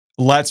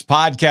Let's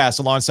podcast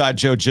alongside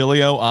Joe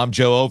Giglio. I'm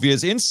Joe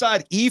Ovies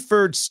inside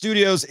Eford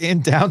Studios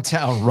in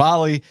downtown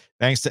Raleigh.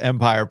 Thanks to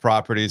Empire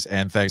Properties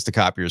and thanks to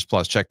Copiers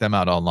Plus. Check them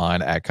out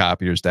online at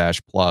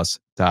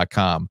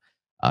copiers-plus.com.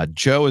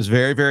 Joe is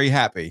very, very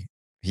happy.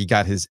 He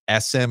got his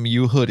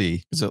SMU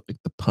hoodie. Is it like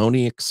the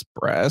Pony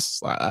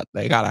Express?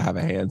 They got to have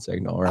a hand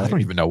signal, right? I don't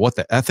even know what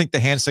I think the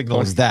hand signal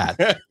is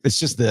that. It's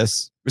just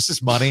this. It's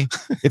just money.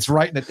 It's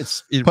writing it.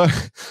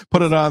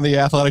 Put it on the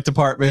athletic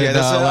department. Yeah,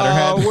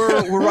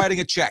 letterhead. We're writing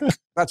a check.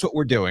 That's what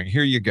we're doing.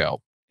 Here you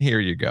go. Here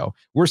you go.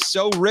 We're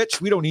so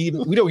rich we don't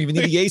even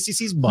need the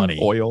ACC's money.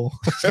 Oil.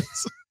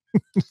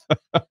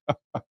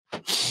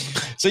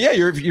 So yeah,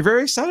 you're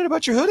very excited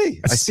about your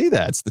hoodie. I see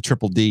that. It's the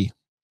Triple D.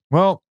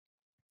 Well,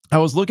 I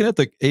was looking at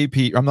the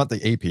AP. I'm not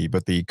the AP,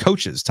 but the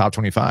coaches top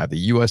 25, the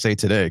USA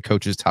Today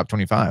coaches top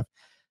 25.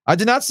 I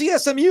did not see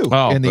SMU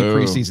in the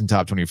preseason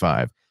top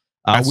 25.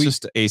 That's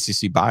just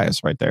ACC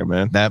bias right there,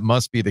 man. That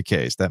must be the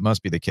case. That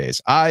must be the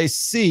case. I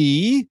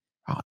see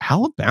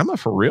Alabama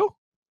for real.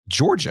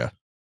 Georgia.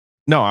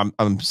 No,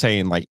 I'm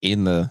saying like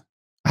I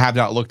have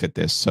not looked at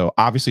this. So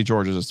obviously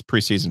Georgia's the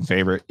preseason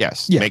favorite.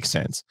 Yes, makes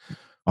sense.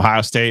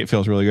 Ohio State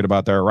feels really good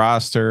about their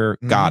roster.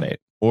 Got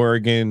it.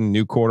 Oregon,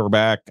 new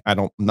quarterback.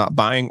 I'm not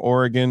buying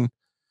Oregon.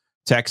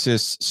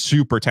 Texas,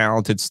 super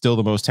talented, still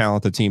the most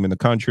talented team in the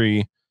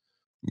country.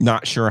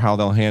 Not sure how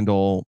they'll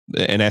handle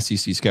an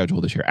SEC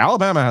schedule this year.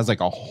 Alabama has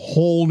like a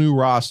whole new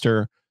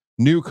roster,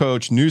 new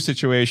coach, new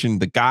situation.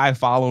 The guy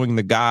following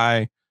the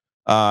guy.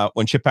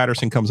 When Chip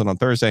Patterson comes in on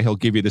Thursday, he'll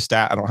give you the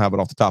stat. I don't have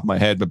it off the top of my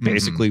head, but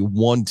basically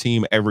one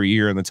team every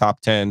year in the top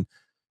 10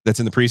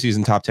 that's in the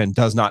preseason top 10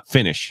 does not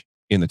finish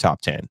in the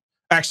top 10.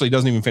 Actually,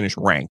 doesn't even finish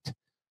ranked.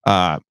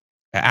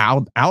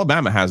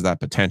 Alabama has that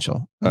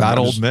potential. Not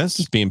Ole Miss.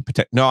 Just being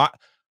no,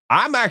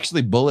 I'm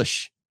actually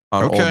bullish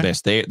on Ole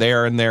Miss. They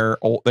are in their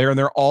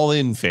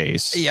all-in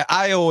phase. Yeah,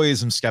 I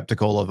always am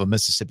skeptical of a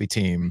Mississippi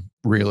team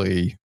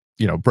really,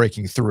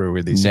 breaking through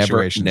in these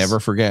situations. Never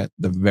forget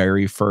the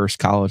very first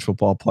college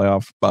football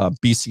playoff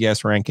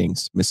BCS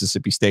rankings.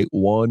 Mississippi State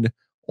 1,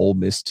 Ole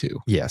Miss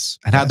 2. Yes,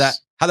 and how'd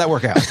that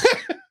work out?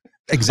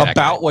 Exactly.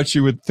 About what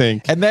you would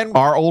think. And then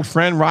our old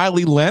friend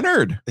Riley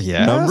Leonard,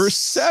 number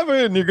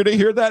 7. You're going to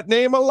hear that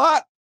name a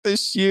lot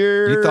this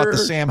year. You thought the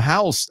Sam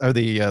House or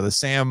the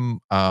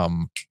Sam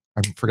I'm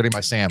forgetting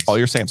my Sam's. Oh,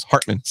 your Sam's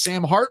Hartman.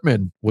 Sam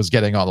Hartman was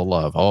getting all the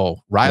love. Oh,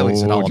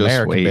 Riley's an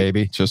All-American,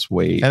 baby. Just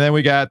wait. And then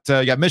we got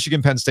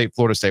Michigan, Penn State,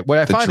 Florida State. What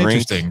I find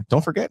interesting.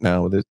 Don't forget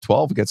now, the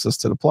 12 gets us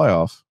to the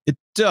playoff. It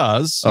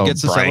does. It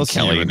gets us Brian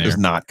Kelly is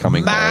not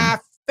coming home.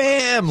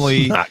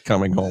 Family not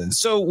coming home.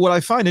 So what I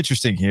find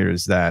interesting here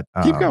is that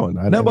keep going.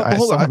 I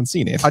haven't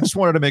seen it. I just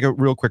wanted to make a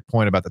real quick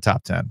point about the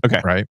top 10. Okay.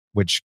 Right.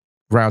 Which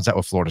rounds out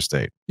with Florida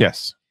State.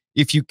 Yes.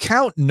 If you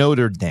count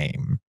Notre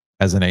Dame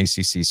as an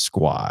ACC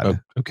squad,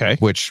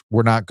 which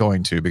we're not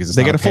going to because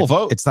they get a full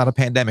vote. It's not a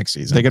pandemic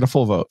season. They get a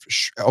full vote.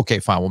 Okay,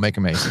 fine. We'll make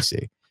them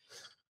ACC.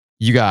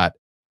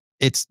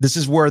 This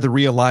is where the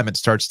realignment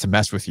starts to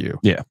mess with you.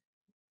 Yeah.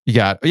 You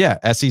got,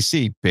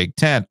 SEC, Big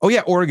Ten. Oh,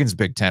 yeah, Oregon's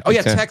Big Ten. Oh,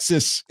 yeah,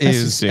 Texas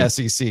is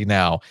SEC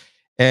now.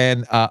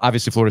 And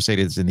obviously, Florida State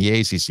is in the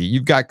ACC.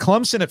 You've got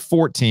Clemson at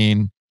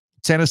 14,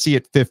 Tennessee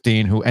at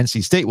 15, who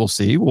NC State will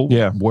see. Well,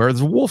 where's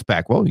the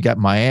Wolfpack? Well, you got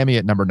Miami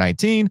at number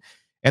 19,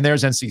 and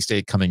there's NC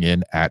State coming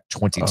in at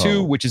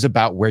 22, which is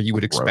about where you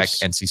would expect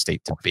NC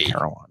State to be.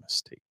 Carolina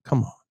State.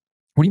 Come on.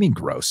 What do you mean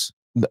gross?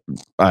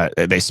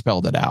 They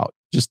spelled it out.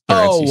 Just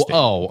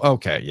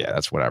okay. Yeah,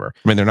 that's whatever.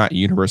 I mean, they're not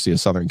University of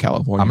Southern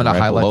California. I'm going to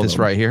highlight this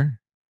right here.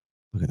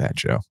 Look at that,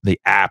 Joe. The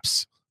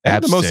Apps. They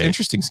have the most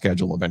interesting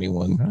schedule of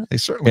anyone. They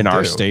certainly in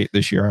our state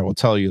this year. I will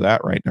tell you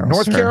that right now.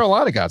 North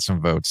Carolina got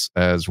some votes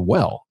as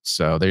well.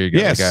 So there you go.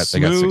 Yeah, they got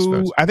 6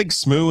 votes. I think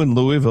SMU and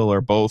Louisville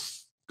are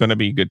both going to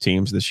be good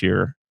teams this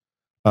year.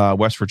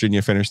 West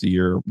Virginia finished the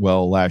year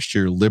well last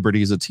year.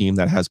 Liberty is a team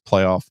that has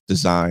playoff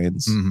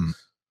designs.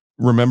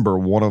 Remember,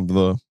 one of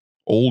the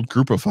old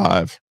group of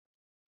 5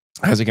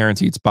 has a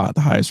guaranteed spot.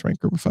 The highest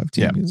ranked group of 5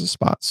 team is a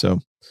spot.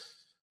 So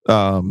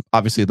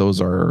obviously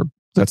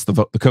that's the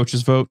vote, the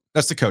coaches vote.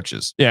 That's the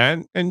coaches.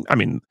 Yeah. And I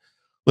mean,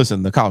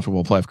 listen, the college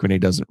football playoff committee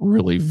doesn't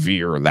really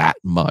veer that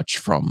much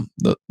from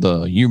the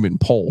human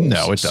polls.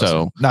 No, it doesn't.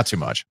 So not too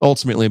much.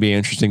 Ultimately, it'll be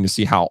interesting to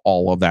see how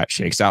all of that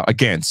shakes out.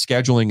 Again,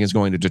 scheduling is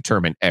going to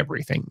determine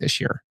everything this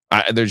year.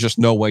 There's just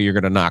no way you're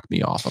going to knock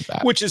me off of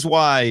that. Which is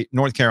why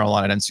North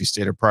Carolina and NC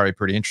State are probably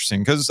pretty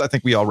interesting because I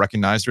think we all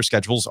recognize their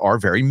schedules are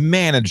very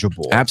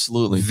manageable.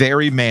 Absolutely.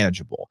 Very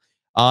manageable.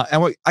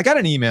 And we got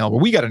an email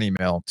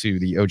to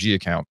the OG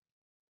account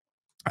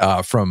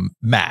from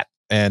Matt.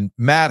 And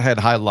Matt had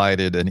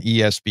highlighted an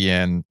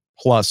ESPN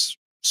Plus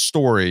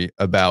story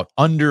about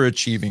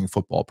underachieving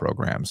football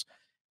programs.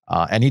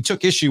 And he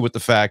took issue with the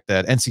fact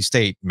that NC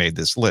State made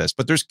this list.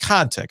 But there's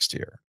context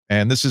here.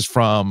 And this is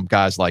from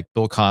guys like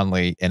Bill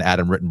Connelly and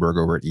Adam Rittenberg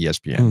over at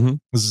ESPN.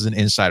 This is an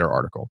insider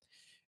article.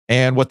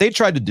 And what they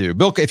tried to do,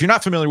 Bill, if you're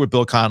not familiar with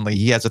Bill Connelly,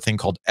 he has a thing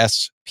called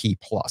SP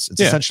Plus. It's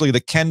essentially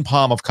the Ken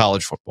Pom of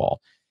college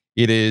football.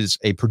 It is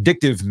a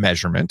predictive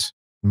measurement,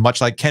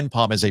 much like Ken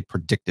Pom is a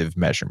predictive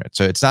measurement.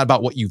 So it's not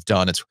about what you've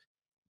done. It's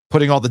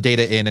putting all the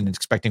data in and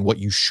expecting what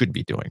you should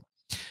be doing.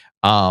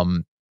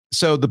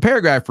 So the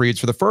paragraph reads,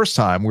 for the first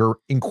time, we're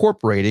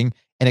incorporating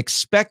an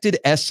expected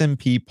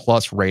S&P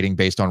plus rating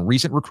based on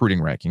recent recruiting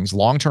rankings,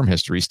 long-term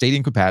history,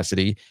 stadium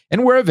capacity,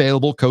 and where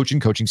available,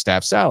 coaching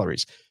staff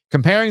salaries.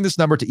 Comparing this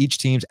number to each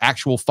team's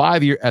actual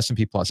 5-year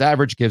S&P plus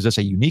average gives us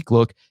a unique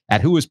look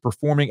at who is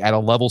performing at a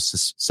level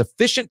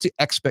sufficient to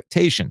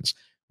expectations.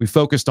 We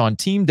focused on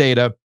team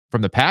data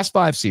from the past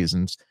 5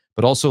 seasons,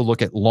 but also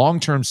look at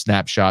long-term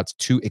snapshots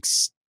to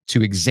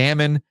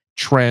examine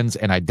trends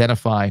and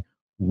identify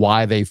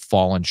why they've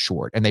fallen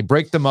short. And they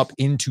break them up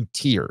into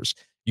tiers.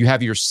 You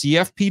have your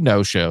CFP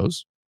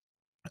no-shows,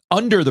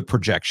 under the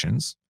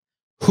projections,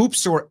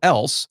 hoops or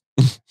else.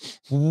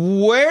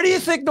 Where do you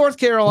think North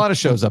Carolina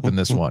shows up in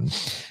this one?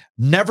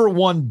 Never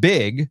won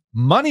big,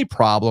 money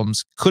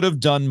problems, could have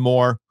done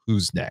more,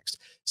 who's next?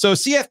 So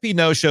CFP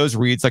no-shows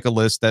reads like a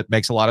list that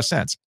makes a lot of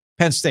sense.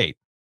 Penn State,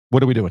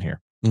 what are we doing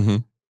here?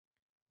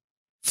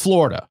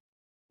 Florida,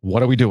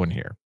 what are we doing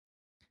here?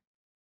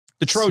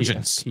 The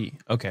Trojans. CFP.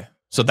 Okay.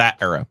 So that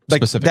era,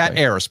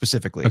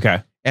 specifically.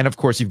 Okay. And of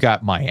course, you've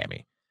got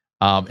Miami.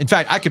 In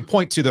fact, I could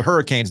point to the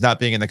Hurricanes not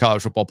being in the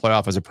college football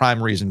playoff as a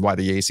prime reason why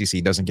the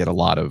ACC doesn't get a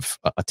lot of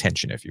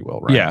attention, if you will,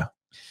 right? Yeah.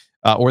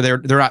 Or they're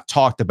not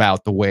talked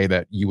about the way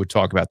that you would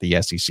talk about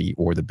the SEC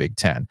or the Big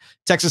Ten.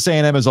 Texas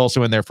A&M is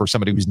also in there for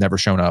somebody who's never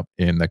shown up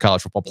in the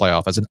college football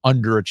playoff as an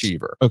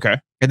underachiever. Okay.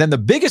 And then the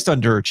biggest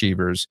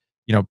underachievers,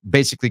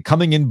 basically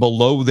coming in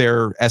below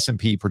their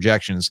S&P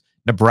projections,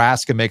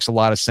 Nebraska makes a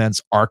lot of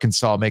sense.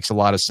 Arkansas makes a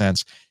lot of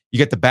sense. You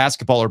get the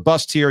basketball or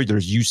bust here.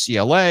 There's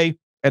UCLA.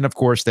 And of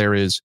course, there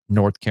is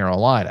North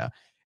Carolina.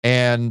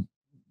 And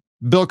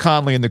Bill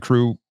Conley and the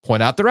crew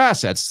point out their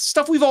assets,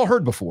 stuff we've all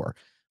heard before.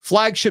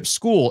 Flagship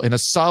school in a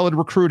solid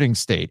recruiting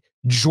state.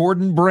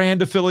 Jordan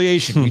brand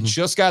affiliation. We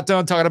just got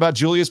done talking about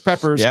Julius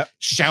Peppers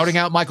shouting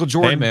out Michael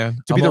Jordan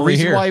to be the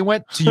reason why he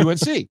went to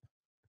UNC.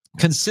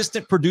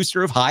 Consistent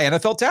producer of high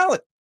NFL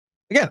talent.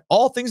 Again,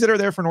 all things that are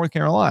there for North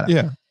Carolina.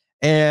 Yeah.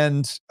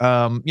 And,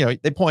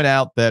 they point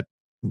out that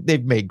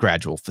they've made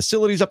gradual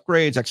facilities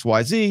upgrades,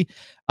 XYZ,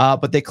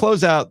 but they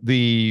close out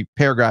the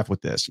paragraph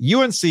with this.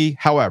 UNC,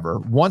 however,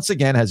 once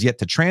again has yet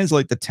to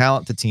translate the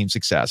talent to team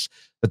success.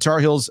 The Tar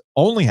Heels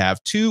only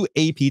have 2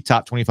 AP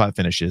top 25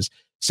 finishes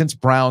since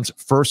Brown's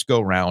first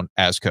go-round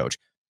as coach.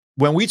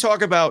 When we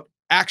talk about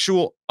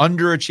actual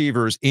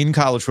underachievers in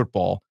college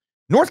football,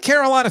 North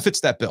Carolina fits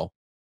that bill.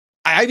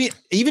 I mean,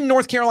 even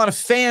North Carolina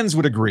fans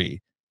would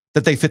agree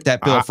that they fit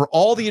that bill for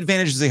all the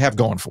advantages they have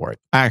going for it.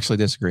 I actually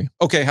disagree.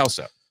 Okay, how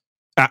so?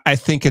 I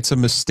think it's a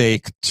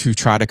mistake to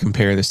try to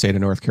compare the state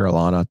of North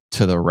Carolina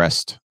to the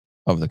rest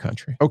of the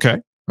country.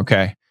 Okay.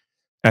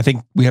 I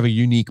think we have a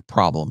unique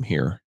problem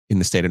here in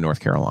the state of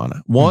North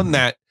Carolina. One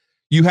that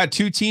you had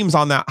 2 teams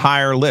on that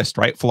higher list,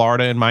 right?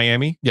 Florida and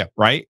Miami. Yeah.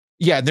 Right.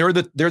 Yeah, they're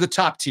the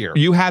top tier.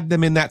 You had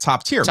them in that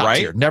top tier,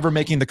 right? Never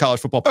making the college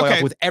football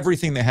playoff with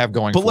everything they have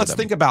going. But let's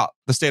think about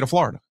the state of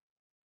Florida.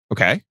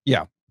 Okay.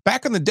 Yeah.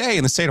 Back in the day,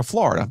 in the state of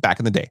Florida,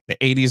 the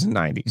 80s and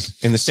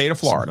 90s, in the state of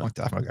Florida, long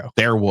time ago,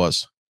 there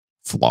was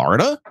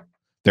Florida,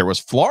 there was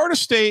Florida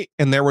State,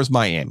 and there was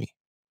Miami.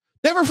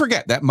 Never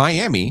forget that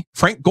Miami,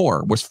 Frank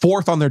Gore, was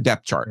 4th on their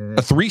depth chart,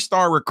 a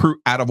 3-star recruit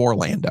out of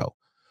Orlando.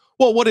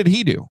 Well, what did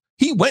he do?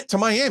 He went to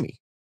Miami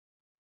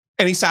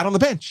and he sat on the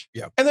bench.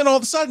 Yeah. And then all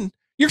of a sudden,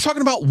 you're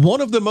talking about one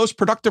of the most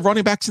productive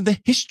running backs in the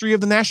history of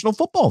the National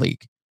Football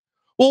League.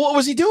 Well, what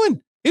was he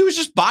doing? He was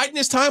just biding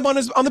his time on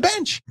the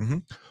bench.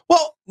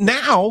 Well,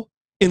 now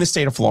in the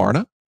state of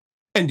Florida,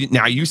 and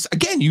now you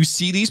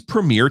see these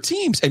premier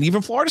teams, and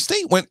even Florida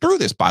State went through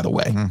this, by the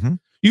way.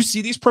 You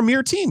see these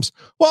premier teams.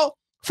 Well,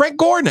 Frank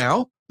Gore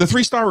now, the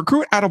 3-star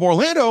recruit out of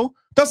Orlando,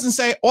 doesn't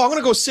say, "Oh, I'm going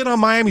to go sit on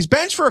Miami's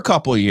bench for a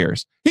couple of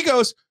years." He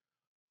goes,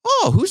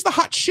 "Oh, who's the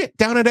hot shit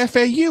down at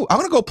FAU? I'm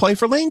going to go play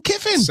for Lane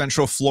Kiffin.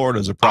 Central Florida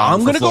is a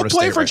problem. I'm going to go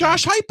play for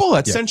Josh Heupel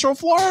at Central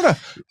Florida."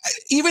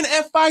 Even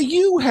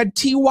FIU had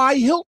T.Y.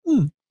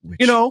 Hilton,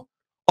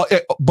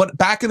 But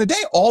back in the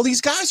day, all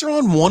these guys are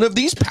on one of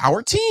these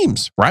power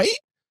teams, right?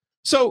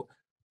 So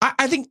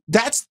I think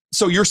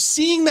so you're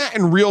seeing that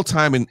in real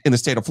time in the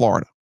state of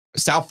Florida.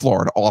 South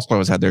Florida also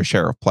has had their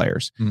share of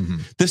players.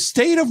 The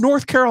state of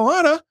North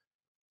Carolina,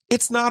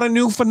 it's not a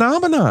new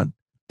phenomenon.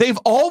 They've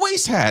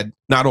always had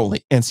not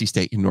only NC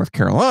State and North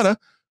Carolina,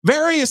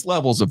 various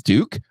levels of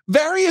Duke,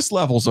 various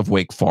levels of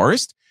Wake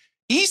Forest.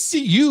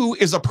 ECU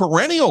is a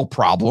perennial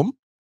problem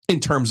in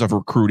terms of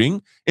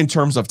recruiting, in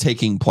terms of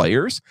taking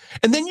players.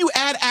 And then you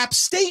add App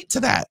State to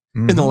that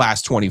in the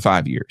last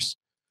 25 years.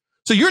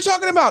 So you're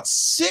talking about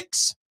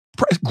 6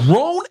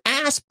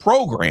 grown-ass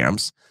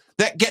programs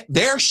that get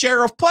their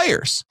share of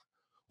players.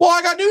 Well,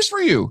 I got news for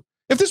you.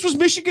 If this was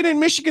Michigan and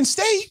Michigan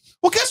State,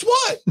 well, guess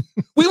what?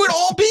 We would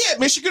all be at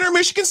Michigan or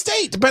Michigan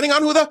State, depending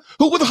on who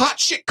the hot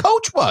shit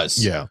coach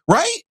was. Yeah.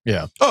 Right?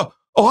 Yeah. Oh,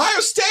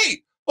 Ohio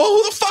State. Oh,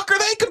 who the fuck are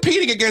they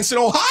competing against in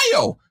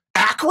Ohio?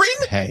 Akron?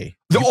 Hey.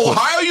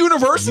 Ohio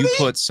University? You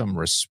put some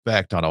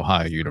respect on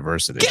Ohio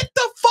University. Get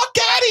the fuck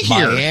out of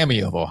here.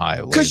 Miami of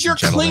Ohio. Because you're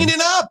cleaning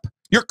up.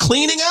 You're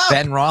cleaning up.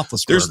 Ben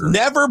Roethlisberger.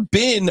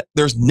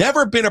 There's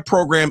never been a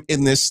program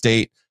in this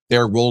state.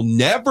 There will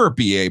never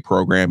be a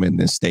program in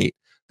this state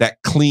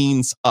that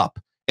cleans up.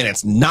 And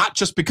it's not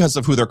just because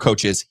of who their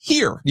coach is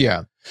here.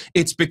 Yeah.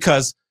 It's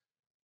because,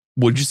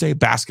 would you say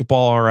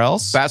basketball or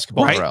else?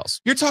 Basketball or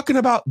else. You're talking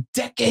about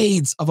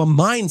decades of a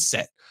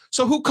mindset.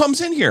 So who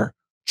comes in here?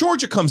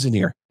 Georgia comes in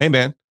here. Hey,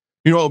 man,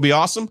 you know what would be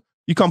awesome?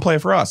 You come play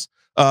for us.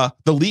 The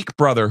Leak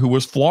brother, who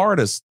was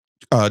Florida's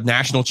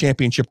national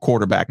championship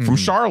quarterback from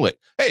Charlotte.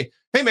 Hey,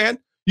 man,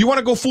 you want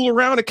to go fool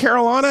around at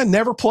Carolina,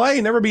 never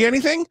play, never be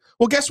anything?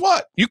 Well, guess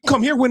what? You can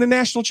come here, win a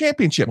national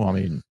championship. Well, I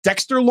mean,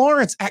 Dexter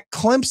Lawrence at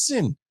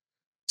Clemson.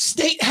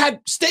 State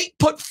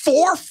put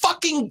 4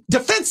 fucking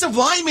defensive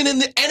linemen in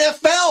the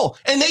NFL,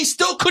 and they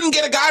still couldn't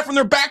get a guy from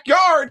their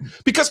backyard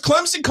because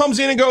Clemson comes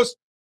in and goes,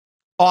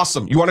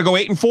 awesome. You want to go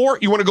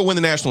 8-4? You want to go win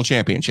the national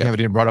championship? You haven't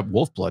even brought up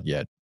Wolfblood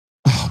yet.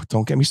 Oh,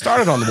 don't get me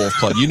started on the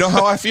Wolfblood. You know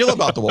how I feel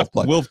about the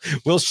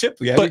Wolfblood. Will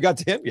Shipley. I haven't got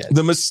to him yet.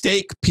 The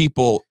mistake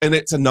people, and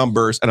it's a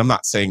numbers, and I'm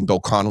not saying Bill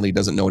Connolly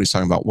doesn't know what he's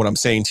talking about. What I'm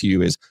saying to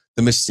you is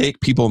the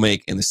mistake people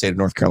make in the state of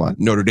North Carolina.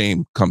 Notre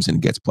Dame comes in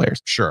and gets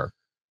players. Sure.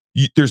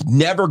 There's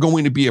never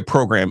going to be a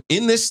program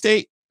in this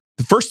state.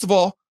 First of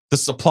all, the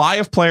supply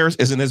of players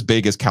isn't as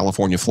big as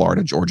California,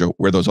 Florida, Georgia,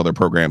 where those other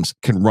programs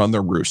can run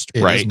their roost,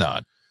 right? It is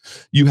not.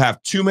 You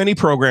have too many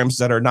programs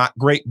that are not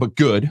great, but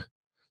good.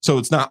 So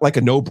it's not like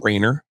a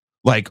no-brainer.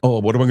 Like, oh,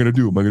 what am I going to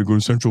do? Am I going to go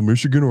to Central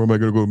Michigan or am I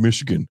going to go to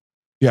Michigan?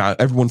 Yeah,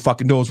 everyone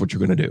fucking knows what you're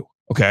going to do.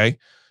 Okay.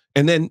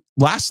 And then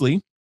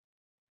lastly,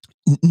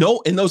 no,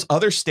 in those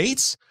other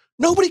states,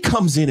 nobody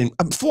comes in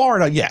and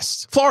Florida,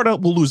 yes. Florida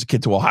will lose a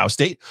kid to Ohio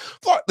State.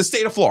 The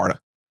state of Florida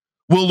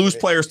will lose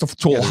players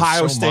to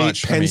Ohio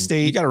State, Penn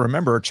State. You got to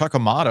remember, Chuck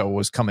Amato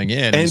was coming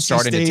in and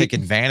starting to take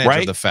advantage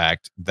of the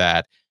fact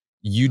that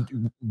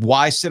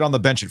why sit on the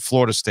bench at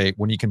Florida State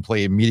when you can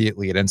play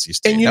immediately at NC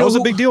State? And that was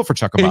a big deal for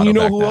Chuck Amato. And you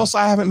know who else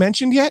I haven't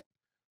mentioned yet?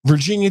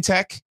 Virginia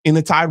Tech in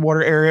the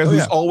Tidewater area,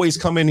 who's always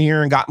come in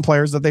here and gotten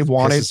players that they've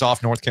wanted. Pisses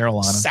off North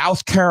Carolina.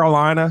 South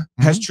Carolina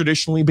has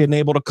traditionally been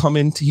able to come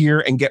into here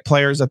and get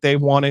players that they've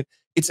wanted.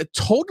 It's a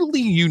totally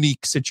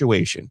unique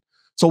situation.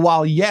 So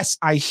while, yes,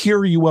 I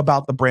hear you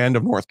about the brand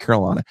of North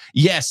Carolina.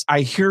 Yes,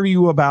 I hear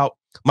you about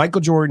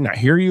Michael Jordan. I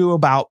hear you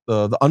about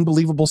the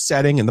unbelievable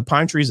setting and the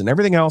pine trees and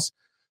everything else.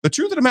 The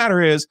truth of the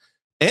matter is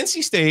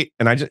NC State,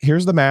 and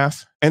here's the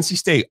math, NC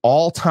State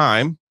all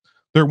time,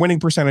 their winning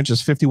percentage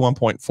is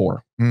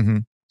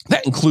 51.4.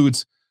 That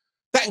includes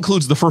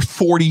the first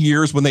 40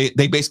 years when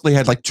they basically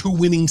had like 2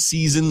 winning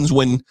seasons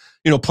when,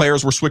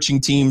 players were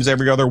switching teams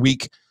every other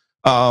week.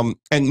 And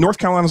North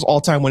Carolina's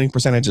all-time winning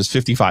percentage is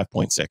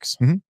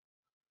 55.6.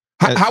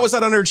 How is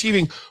that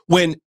underachieving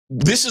when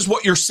this is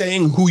what you're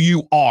saying who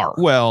you are?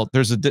 Well,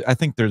 I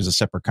think there's a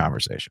separate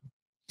conversation.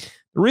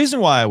 The reason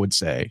why I would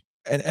say,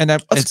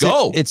 let's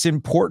go. It's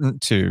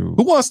important to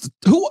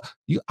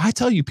I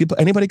tell you, people,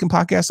 anybody can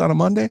podcast on a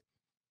Monday.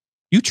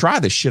 You try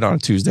this shit on a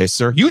Tuesday,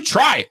 sir. You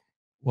try it.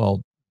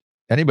 Well,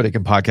 anybody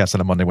can podcast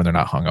on a Monday when they're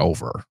not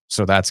hungover.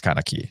 So that's kind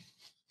of key.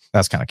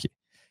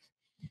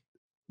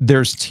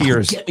 There's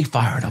tiers. Get me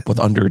fired up with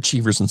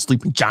underachievers and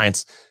sleeping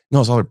giants and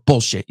all this other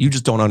bullshit. You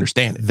just don't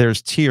understand it.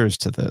 There's tiers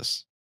to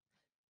this.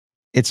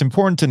 It's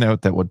important to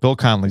note that what Bill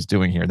Connolly's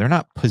doing here, they're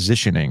not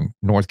positioning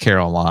North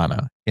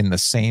Carolina in the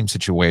same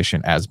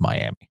situation as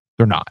Miami.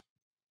 They're not.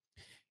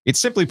 It's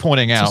simply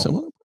pointing out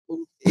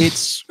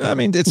it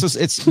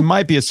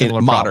might be a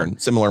similar modern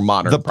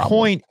problem. The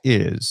point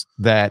is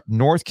that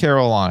North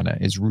Carolina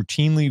is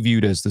routinely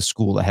viewed as the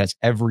school that has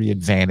every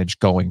advantage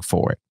going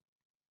for it.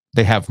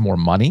 They have more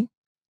money.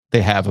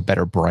 They have a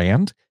better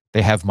brand.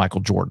 They have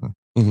Michael Jordan.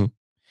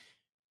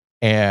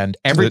 And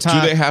every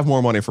time... Do they have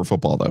more money for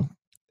football, though?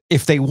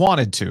 If they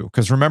wanted to,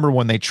 because remember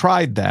when they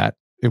tried that,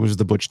 it was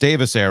the Butch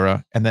Davis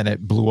era, and then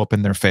it blew up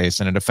in their face,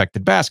 and it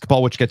affected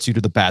basketball, which gets you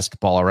to the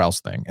basketball or else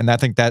thing. And I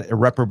think that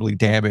irreparably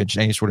damaged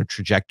any sort of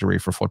trajectory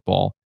for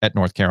football at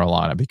North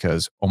Carolina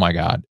because, oh my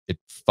God, it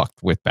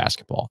fucked with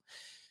basketball.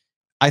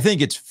 I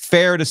think it's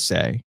fair to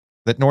say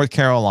that North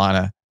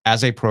Carolina,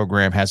 as a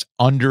program, has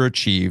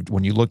underachieved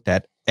when you looked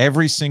at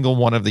every single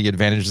one of the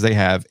advantages they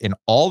have in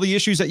all the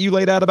issues that you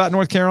laid out about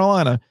North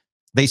Carolina.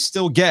 They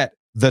still get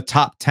the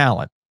top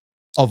talent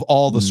of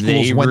all the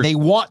schools when they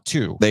want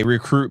to. They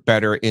recruit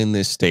better in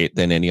this state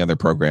than any other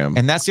program.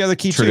 And that's the other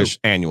key too.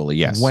 Annually,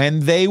 yes. When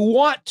they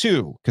want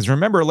to. Because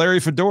remember, Larry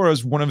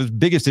Fedora's one of his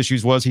biggest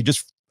issues was he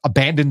just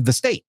abandoned the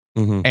state.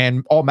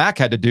 And all Mac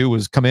had to do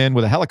was come in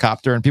with a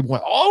helicopter and people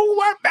went,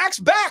 oh, Mac's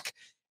back.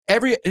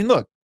 And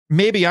look,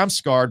 maybe I'm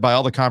scarred by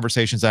all the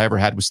conversations I ever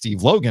had with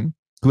Steve Logan,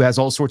 who has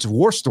all sorts of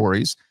war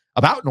stories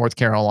about North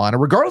Carolina,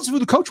 regardless of who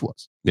the coach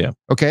was. Yeah.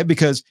 Okay.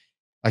 Because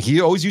like he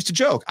always used to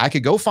joke, I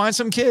could go find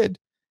some kid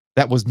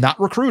that was not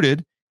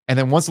recruited. And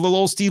then once little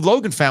old Steve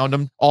Logan found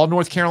him, all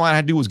North Carolina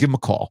had to do was give him a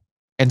call.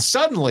 And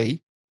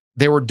suddenly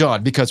they were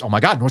done because, oh my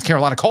God, North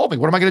Carolina called me.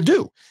 What am I going to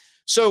do?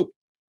 So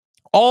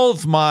all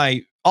of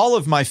my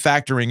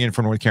factoring in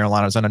for North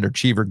Carolina as an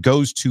underachiever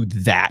goes to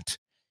that.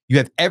 You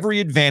have every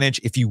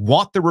advantage. If you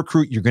want the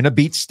recruit, you're going to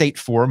beat State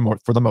for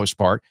the most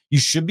part. You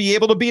should be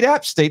able to beat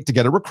App State to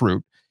get a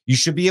recruit. You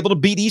should be able to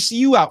beat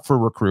ECU out for a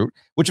recruit,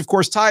 which of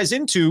course ties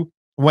into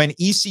when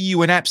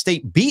ECU and App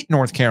State beat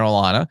North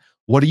Carolina.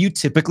 What do you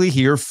typically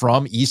hear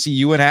from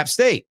ECU and App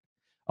State?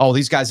 Oh,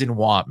 these guys didn't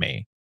want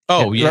me.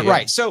 Oh, yeah,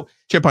 right. So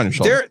chip on your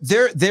shoulder.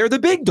 They're the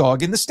big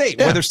dog in the state,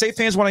 whether State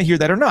fans want to hear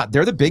that or not.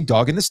 They're the big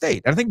dog in the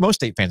state. I think most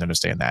State fans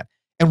understand that.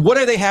 And what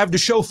do they have to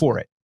show for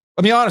it?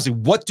 I mean, honestly,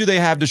 what do they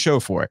have to show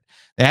for it?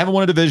 They haven't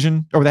won a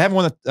division, or they haven't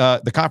won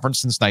the conference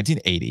since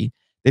 1980.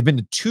 They've been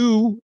to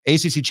 2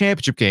 ACC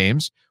championship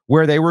games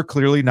where they were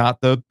clearly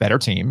not the better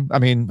team. I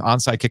mean,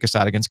 onside kick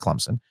aside against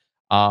Clemson.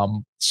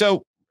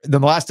 So the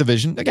last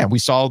division, again, we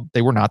saw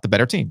they were not the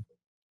better team.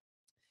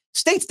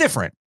 State's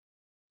different.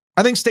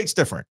 I think State's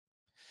different.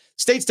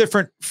 State's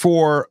different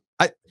for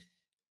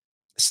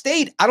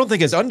State. I don't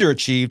think is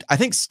underachieved. I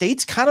think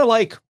State's kind of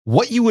like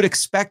what you would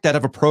expect out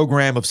of a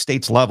program of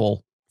State's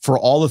level for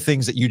all the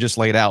things that you just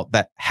laid out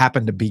that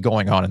happen to be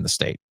going on in the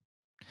state.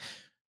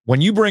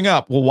 When you bring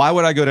up, well, why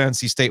would I go to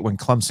NC State when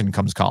Clemson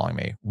comes calling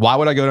me? Why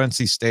would I go to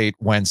NC State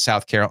when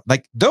South Carolina?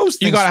 Like those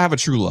things. You got to have a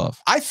true love.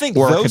 I think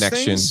or those a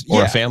connection things,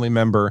 or a family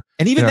member.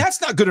 And even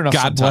that's not good enough.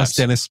 God bless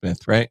Dennis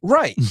Smith, right?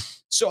 Right.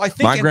 So I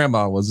think my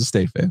grandma was a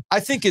State fan. I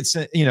think it's,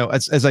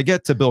 as I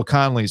get to Bill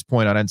Connolly's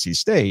point on NC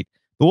State,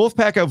 the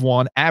Wolfpack have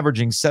won,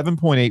 averaging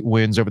 7.8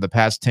 wins over the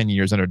past 10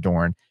 years under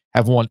Dorn,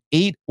 have won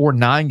 8 or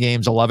 9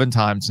 games 11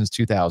 times since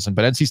 2000.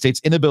 But NC State's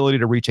inability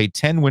to reach a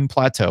 10-win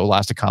plateau,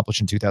 last accomplished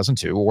in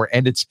 2002, or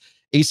end its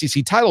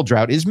ACC title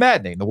drought, is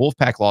maddening. The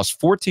Wolfpack lost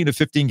 14 of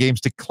 15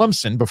 games to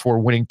Clemson before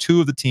winning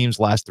 2 of the team's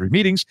last 3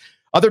 meetings.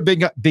 Other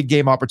big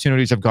game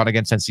opportunities have gone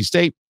against NC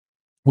State,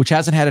 which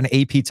hasn't had an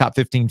AP top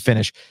 15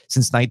 finish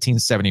since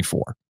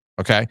 1974.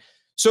 Okay.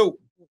 So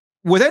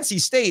with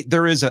NC State,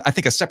 there is, I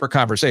think, a separate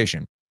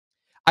conversation.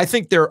 I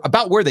think they're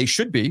about where they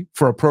should be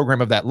for a program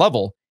of that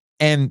level.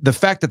 And the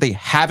fact that they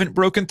haven't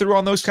broken through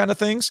on those kind of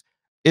things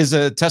is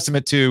a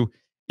testament to,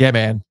 yeah,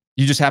 man,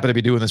 you just happen to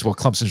be doing this while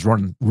Clemson's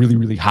running really,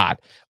 really hot.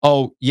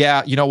 Oh,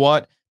 yeah, you know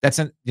what? That's,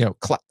 I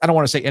don't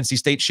want to say NC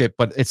State shit,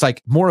 but it's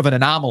like more of an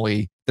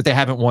anomaly that they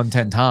haven't won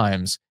 10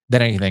 times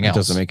than anything else. It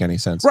doesn't make any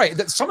sense. Right.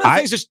 Some of the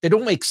things just, they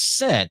don't make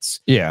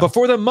sense. Yeah. But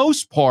for the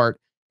most part,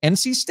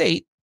 NC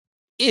State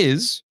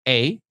is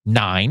a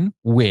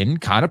 9-win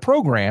kind of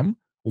program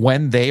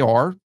when they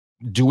are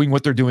doing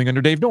what they're doing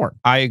under Dave Dorn.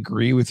 I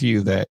agree with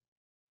you that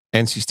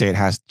NC State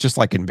has, just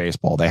like in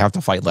baseball, they have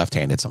to fight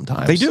left-handed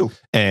sometimes. They do.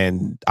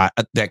 And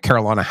that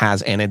Carolina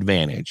has an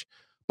advantage.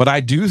 But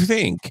I do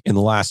think in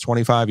the last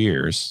 25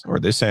 years or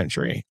this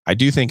century, I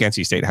do think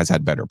NC State has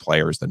had better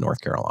players than North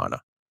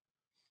Carolina.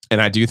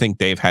 And I do think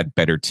they've had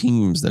better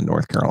teams than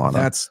North Carolina.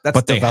 That's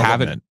but they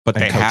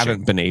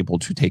haven't been able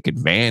to take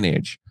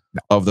advantage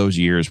of those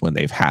years when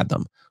they've had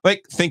them.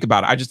 Like, think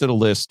about it. I just did a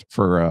list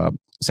for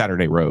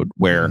Saturday Road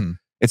where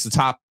it's the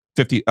top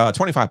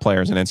 25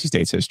 players in NC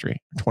State's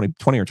history.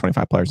 20 or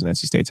 25 players in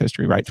NC State's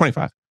history, right?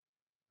 25.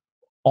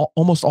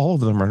 Almost all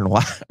of them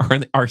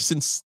are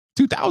since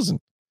 2000,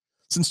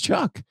 since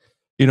Chuck.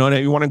 And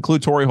you want to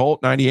include Torrey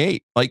Holt,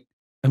 98. Like,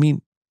 I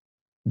mean,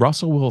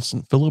 Russell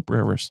Wilson, Phillip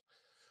Rivers,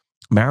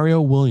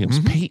 Mario Williams,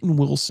 Peyton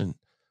Wilson,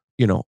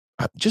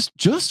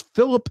 just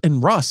Phillip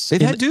and Russ.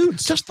 They've had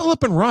dudes. Just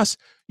Phillip and Russ.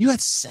 You had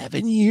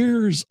 7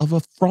 years of a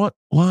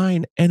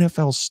frontline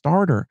NFL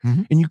starter,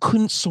 and you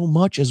couldn't so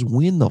much as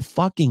win the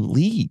fucking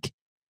league.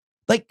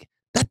 Like,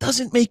 that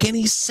doesn't make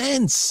any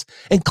sense.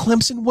 And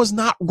Clemson was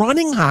not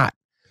running hot.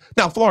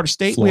 Now, Florida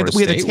State, we had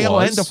a tail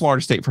end of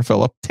Florida State for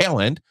Phillip. Tail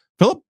end.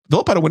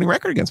 Phillip had a winning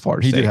record against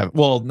Florida State. He did have.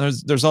 Well,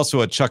 there's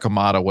also a Chuck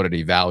Amato, what did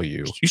he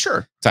value?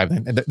 Sure. Type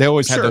thing. And they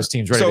always had those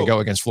teams ready to go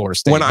against Florida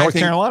State. North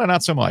Carolina,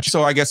 not so much.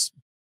 So I guess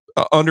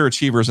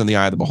underachievers in the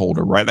eye of the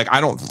beholder, right? Like, I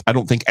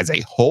don't think as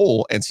a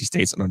whole NC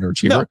State's an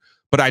underachiever,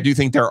 but I do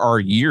think there are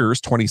years.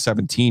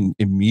 2017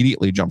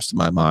 immediately jumps to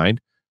my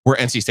mind where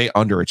NC State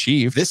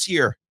underachieved. This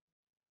year,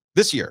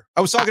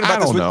 I was talking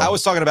about this. I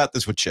was talking about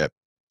this with Chip.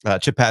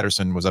 Chip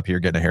Patterson was up here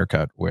getting a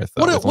haircut with.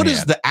 What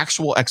is the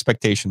actual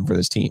expectation for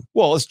this team?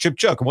 Well, it's Chip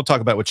Joke, and we'll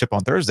talk about it with Chip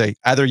on Thursday.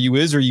 Either you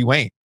is or you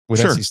ain't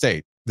with NC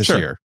State this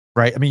year.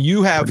 Right. I mean,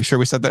 you have. Pretty sure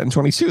we said that in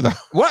 22, though.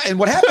 What? And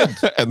what happened?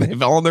 And they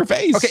fell on their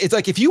face. Okay. It's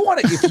like, if you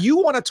want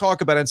to talk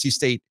about NC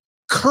State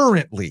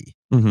currently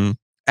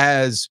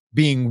as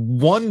being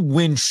 1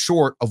 win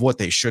short of what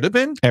they should have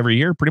been every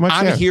year, pretty much.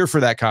 I'm here for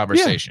that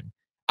conversation.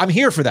 Yeah. I'm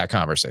here for that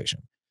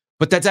conversation.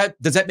 But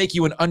does that make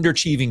you an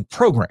underachieving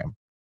program?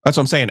 That's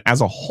what I'm saying. As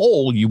a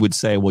whole, you would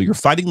say, well, you're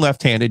fighting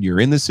left-handed. You're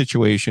in this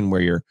situation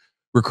where you're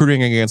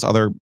recruiting against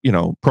other,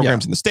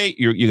 programs in the state.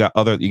 You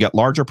got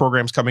larger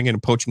programs coming in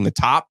and poaching the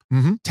top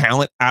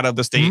talent out of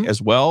the state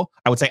as well.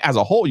 I would say as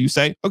a whole, you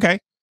say, okay,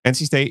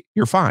 NC State,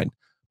 you're fine.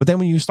 But then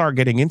when you start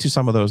getting into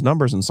some of those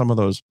numbers and some of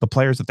the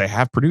players that they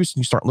have produced, and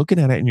you start looking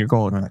at it and you're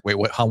going, wait,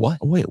 what? How? What?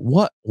 Wait,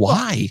 what?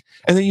 Why?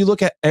 And then you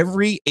look at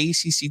every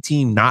ACC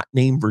team not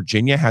named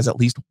Virginia has at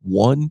least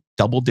one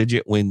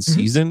double-digit win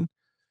season.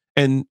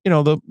 And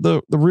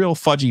the real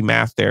fudgy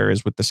math there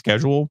is with the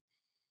schedule.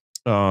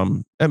 I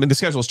mean, the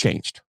schedule's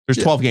changed. There's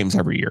 12 games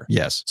every year.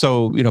 Yes.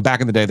 So,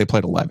 back in the day, they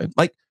played 11.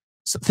 Like,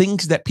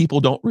 things that people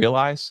don't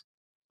realize.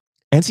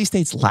 NC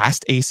State's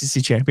last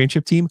ACC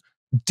championship team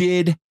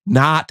did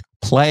not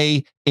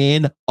play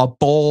in a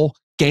bowl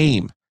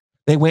game.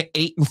 They went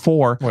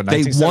 8-4.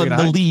 They won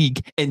the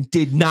league and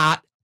did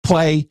not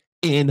play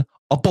in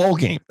a bowl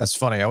game. That's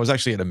funny. I was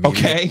actually at a media.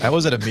 Okay. I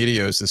was at a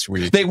Medios this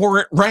week. They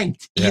weren't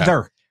ranked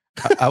either.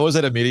 I was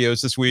at a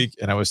Medios this week,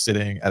 and I was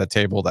sitting at a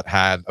table that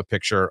had a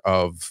picture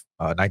of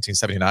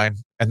 1979,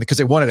 and because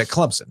they won it at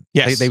Clemson.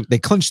 Yes. They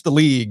clinched the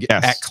league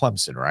at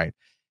Clemson, right?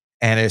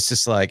 And it's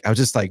just like, I was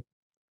just like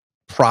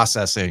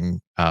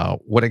processing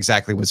what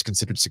exactly was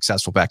considered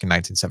successful back in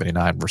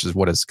 1979 versus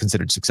what is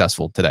considered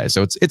successful today.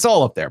 So it's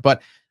all up there.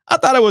 But I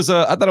thought it was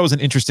an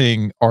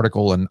interesting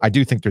article, and I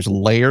do think there's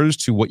layers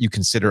to what you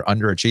consider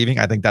underachieving.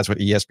 I think that's what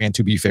ESPN,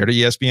 to be fair to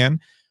ESPN,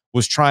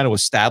 was trying to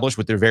establish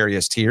with their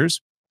various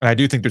tiers. And I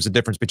do think there's a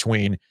difference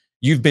between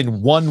you've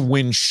been one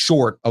win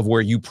short of where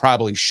you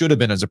probably should have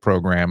been as a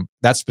program,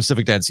 that's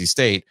specific to NC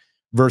State,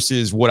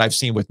 versus what I've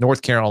seen with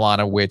North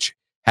Carolina, which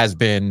has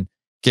been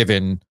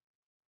given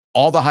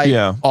all the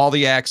hype, all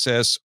the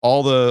access,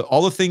 all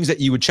the things that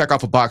you would check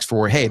off a box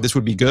for, hey, this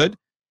would be good.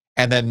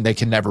 And then they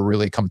can never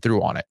really come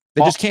through on it.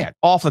 They just can't.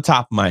 Off the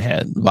top of my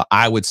head,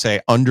 I would say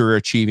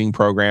underachieving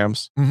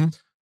programs.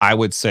 I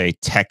would say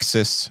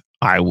Texas.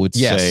 I would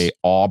say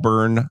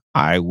Auburn.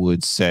 I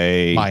would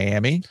say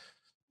Miami.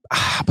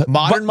 But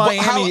modern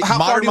Miami. How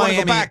far do you want to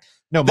go back?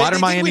 No, modern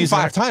Miami is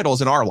 5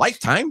 titles in our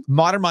lifetime.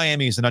 Modern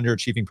Miami is an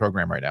underachieving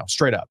program right now.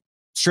 Straight up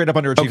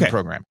underachieving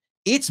program.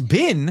 It's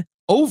been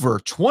over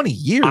 20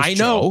 years. I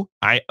know. Joe.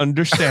 I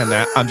understand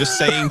that. I'm just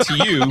saying to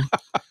you,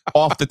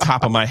 off the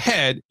top of my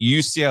head,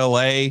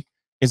 UCLA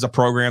is a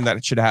program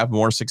that should have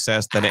more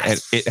success than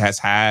it has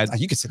had.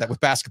 You could say that with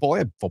basketball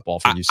and football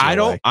for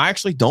UCLA. I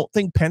actually don't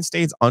think Penn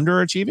State's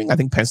underachieving. I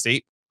think Penn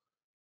State,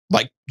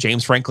 like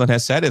James Franklin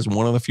has said, is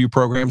one of the few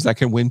programs that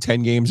can win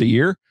 10 games a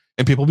year,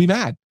 and people be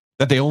mad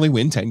that they only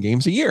win 10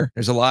 games a year.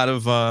 There's a lot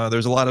of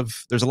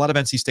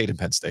NC State and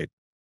Penn State.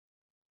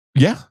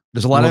 Yeah,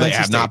 there's a lot of they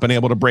have not been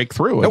able to break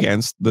through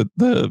against the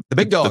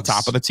big dogs, the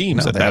top of the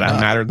teams that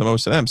mattered the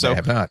most to them. So they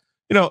have not.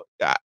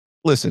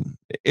 Listen,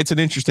 it's an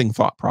interesting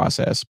thought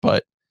process,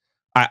 but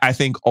I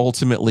think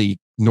ultimately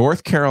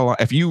North Carolina,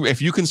 if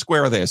you can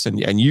square this,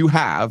 and you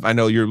have, I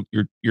know you're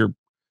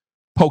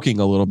poking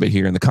a little bit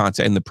here in the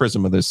content in the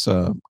prism of this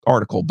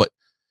article, but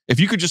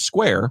if you could just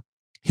square,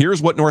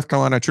 here's what North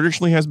Carolina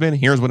traditionally has been,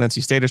 here's what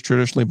NC State has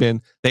traditionally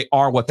been. They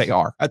are what they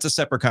are. That's a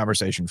separate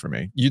conversation for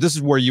me. This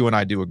is where you and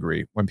I do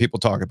agree when people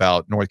talk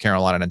about North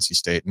Carolina and NC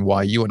State, and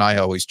why you and I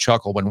always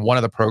chuckle when one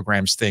of the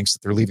programs thinks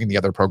that they're leaving the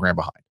other program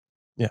behind.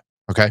 Yeah.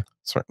 Okay.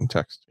 Certain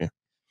text. Yeah.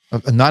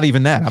 Not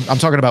even that. I'm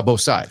talking about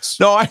both sides.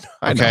 No, I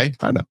know. Okay.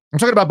 I know. I'm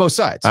talking about both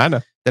sides. I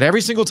know. That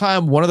every single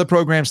time one of the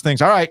programs thinks,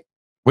 all right,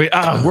 we're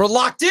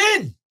locked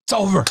in. It's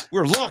over.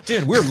 We're locked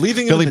in. We're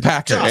leaving Billy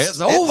Packer.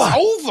 It's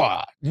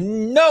over.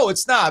 No,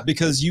 it's not,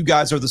 because you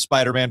guys are the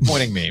Spider-Man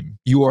pointing meme.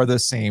 You are the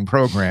same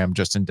program,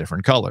 just in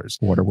different colors.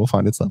 Water will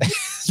find its level.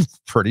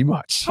 Pretty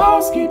much.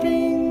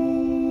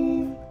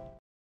 Housekeeping.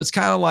 It's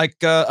kind of like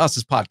us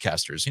as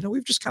podcasters.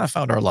 We've just kind of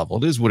found our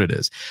level. It is what it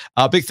is.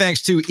 Big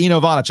thanks to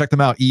Enovana. Check them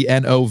out.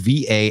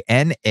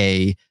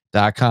 ENOVANA.com.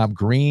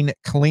 Green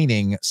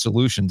Cleaning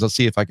Solutions. Let's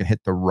see if I can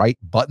hit the right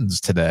buttons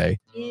today.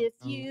 If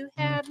you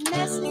have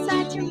messes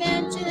at your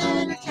mansion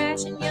or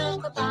trash in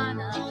your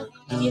cabana,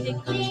 get it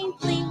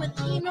clean with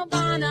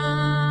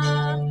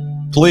Enovana.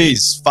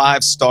 Please,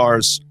 5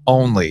 stars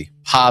only.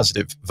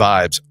 Positive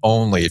vibes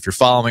only. If you're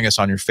following us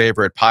on your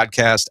favorite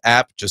podcast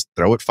app, just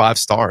throw it 5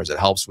 stars. It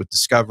helps with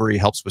discovery,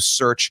 helps with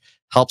search,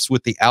 helps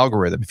with the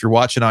algorithm. If you're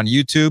watching on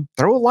YouTube,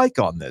 throw a like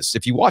on this.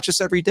 If you watch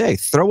us every day,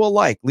 throw a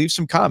like, leave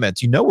some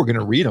comments. We're going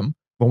to read them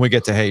when we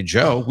get to Hey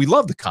Joe. We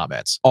love the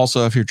comments.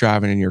 Also, if you're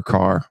driving in your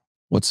car,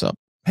 what's up?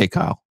 Hey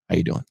Kyle, how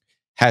you doing?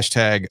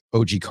 Hashtag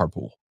OG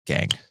Carpool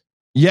Gang.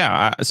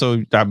 Yeah,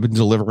 so I've been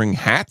delivering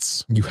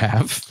hats. You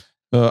have?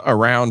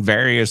 Around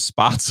various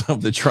spots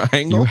of the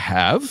triangle. You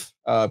have?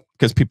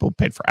 Because people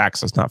paid for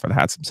access, not for the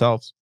hats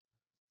themselves.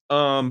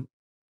 A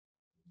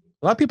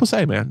lot of people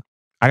say, man,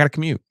 I got to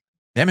commute.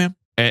 Yeah, man.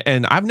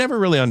 And I've never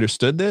really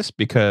understood this,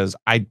 because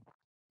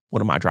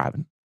what am I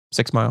driving?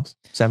 6 miles,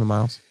 7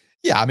 miles?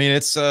 Yeah, I mean,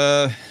 it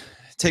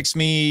takes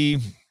me,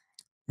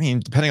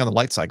 depending on the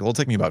light cycle, it'll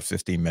take me about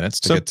 15 minutes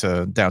to get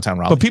to downtown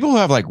Raleigh. But people who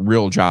have like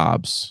real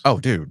jobs. Oh,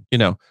 dude.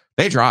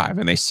 They drive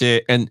and they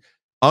sit, and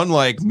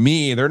unlike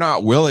me, they're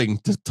not willing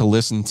to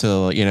listen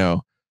to,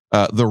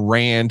 the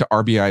Rand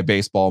RBI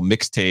baseball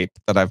mixtape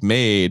that I've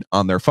made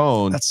on their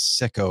phone. That's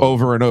sicko.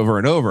 Over and over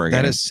and over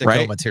again. That is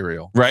sicko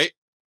material. Right.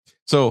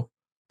 So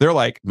they're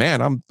like,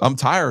 man, I'm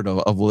tired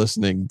of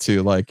listening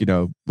to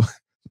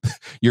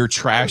your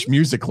trash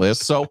music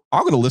list. So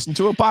I'm going to listen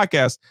to a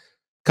podcast.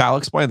 Kyle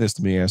explained this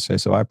to me yesterday,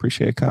 so I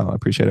appreciate Kyle. I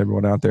appreciate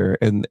everyone out there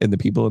and the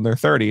people in their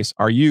 30s,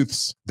 our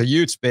youths. The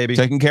youths, baby.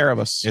 Taking care of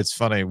us. It's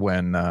funny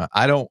when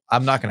I'm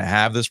not going to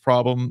have this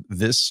problem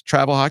this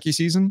travel hockey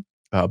season,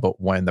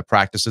 but when the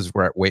practices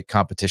were at Wake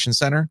Competition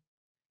Center,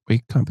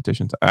 Weight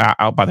competitions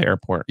out by the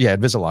airport. Yeah,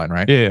 Invisalign,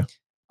 right? Yeah.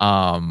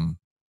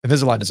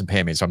 Invisalign doesn't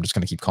pay me, so I'm just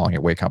going to keep calling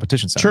it Weight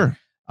Competition Center. Sure.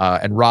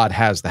 And Rod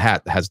has the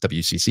hat that has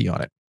WCC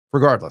on it.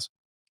 Regardless,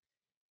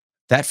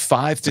 that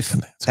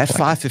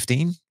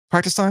 5:15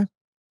 practice time.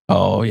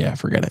 Oh yeah,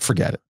 forget it.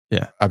 Forget it.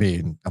 Yeah, I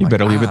mean, you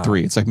better leave at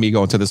 3. It's like me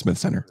going to the Smith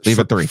Center. Leave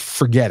at 3.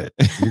 Forget it.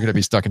 You're going to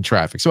be stuck in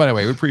traffic. So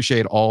anyway, we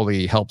appreciate all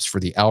the helps for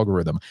the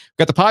algorithm.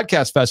 We've got the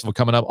podcast festival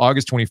coming up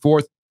August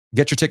 24th.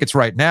 Get your tickets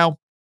right now.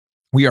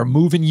 We are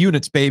moving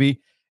units, baby.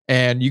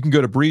 And you can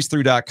go to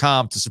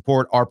breezethrough.com to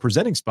support our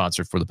presenting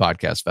sponsor for the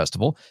podcast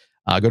festival.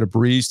 Go to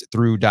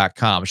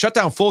breezethrough.com.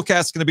 Shutdown Fullcast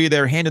is going to be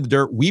there. Hand in the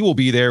Dirt. We will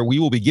be there. We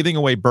will be giving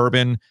away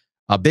bourbon,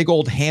 a big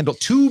old handle,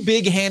 2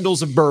 big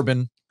handles of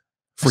bourbon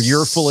for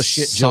your full of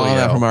shit, Saw Giglio.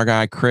 that from our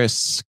guy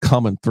Chris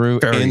coming through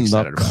in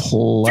the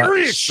clutch.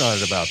 Very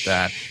excited about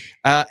that.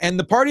 And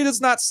the party does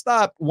not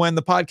stop when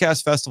the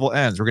podcast festival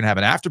ends. We're going to have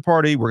an after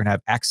party. We're going to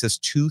have access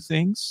to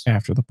things.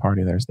 After the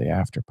party, there's the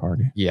after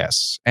party.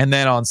 Yes. And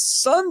then on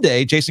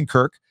Sunday, Jason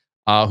Kirk,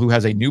 who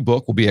has a new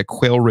book, will be at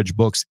Quail Ridge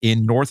Books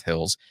in North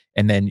Hills.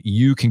 And then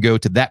you can go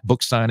to that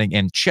book signing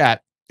and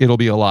chat. It'll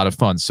be a lot of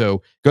fun.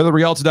 So go to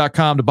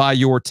Rialto.com to buy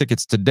your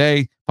tickets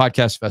today.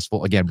 Podcast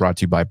Festival, again, brought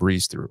to you by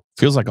Breeze Through.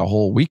 Feels like a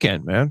whole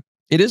weekend, man.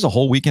 It is a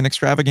whole weekend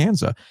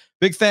extravaganza.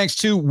 Big thanks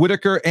to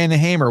Whitaker and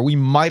Hamer. We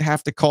might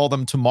have to call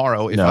them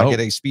tomorrow if I get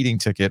a speeding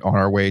ticket on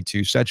our way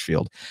to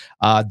Sedgefield.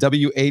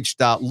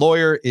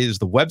 WH.lawyer is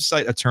the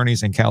website,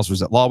 attorneys and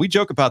counselors at law. We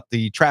joke about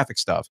the traffic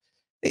stuff.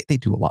 They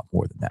do a lot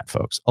more than that,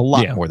 folks. A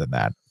lot more than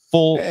that.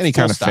 Any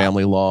kind of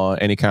family law,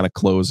 any kind of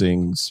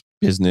closings,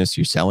 business,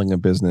 you're selling a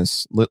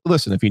business.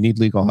 Listen, if you need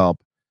legal help,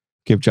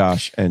 give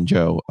Josh and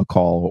Joe a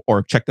call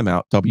or check them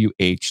out.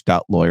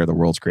 WH.lawyer, the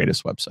world's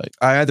greatest website.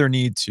 I either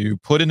need to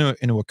put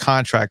into a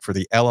contract for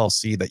the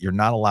LLC that you're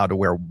not allowed to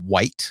wear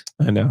white.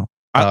 I know.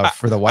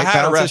 For the white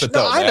balance.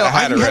 No, I know.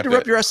 You had to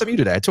rep your SMU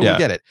today. I totally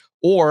get it.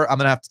 Or I'm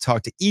going to have to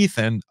talk to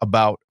Ethan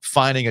about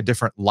finding a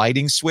different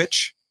lighting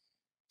switch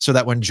so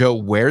that when Joe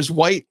wears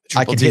white,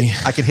 I can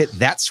hit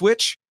that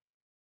switch.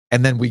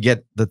 And then we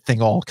get the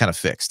thing all kind of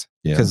fixed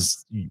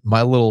because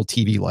my little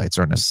TV lights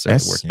aren't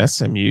necessarily working.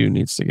 SMU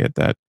needs to get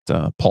that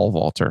pole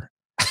vaulter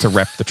to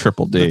rep the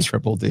triple D. The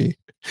triple D.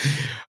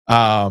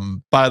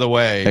 By the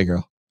way, hey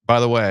girl. By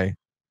the way,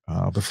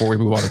 before we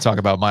move on to talk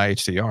about my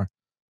HCR,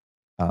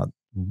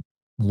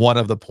 one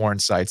of the porn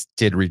sites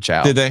did reach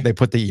out. Did they? They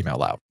put the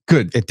email out.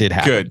 Good. It did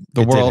happen. Good.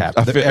 The world.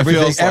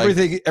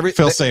 Everything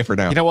feels safer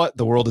now. You know what?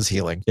 The world is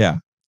healing. Yeah.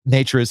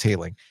 Nature is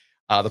healing.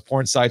 The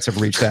porn sites have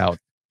reached out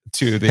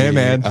to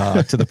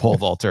the to the pole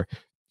vaulter.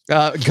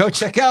 Go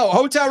check out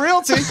Hotel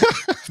Realty,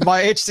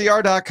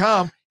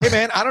 myhcr.com. Hey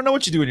man, I don't know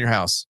what you do in your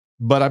house,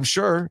 but I'm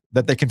sure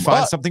that they can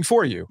find something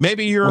for you.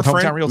 Maybe you're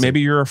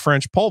a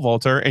French pole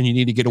vaulter and you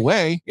need to get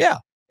away. Yeah.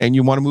 And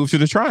you want to move to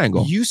the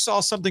triangle. You saw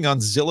something on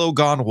Zillow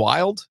Gone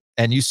Wild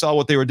and you saw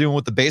what they were doing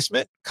with the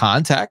basement.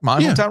 Contact my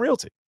Hometown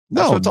Realty.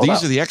 No,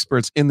 these are the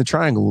experts in the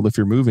triangle. If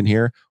you're moving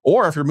here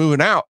or if you're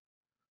moving out,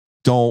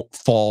 don't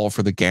fall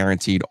for the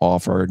guaranteed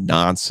offer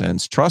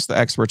nonsense. Trust the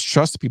experts.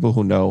 Trust the people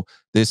who know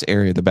this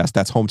area the best.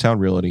 That's Hometown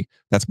Realty.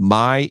 That's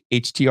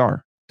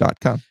myhtr.com.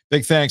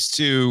 Big thanks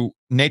to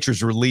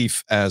Nature's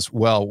Relief as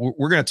well.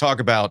 We're going to talk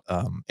about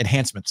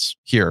enhancements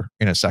here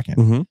in a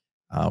second.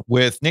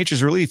 With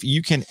Nature's Relief,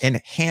 you can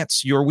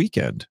enhance your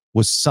weekend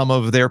with some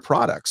of their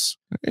products.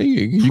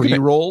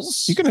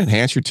 Pre-rolls. You can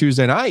enhance your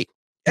Tuesday night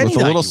with a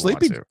little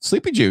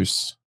sleepy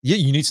juice. Yeah,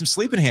 you need some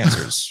sleep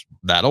enhancers.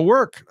 That'll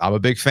work. I'm a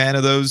big fan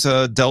of those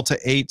Delta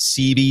 8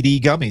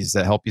 CBD gummies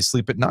that help you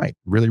sleep at night.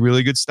 Really,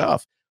 really good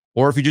stuff.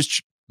 Or if you're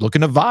just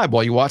looking to vibe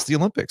while you watch the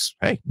Olympics,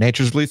 hey,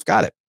 Nature's Relief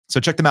got it. So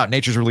check them out,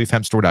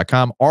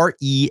 naturesreliefhempstore.com,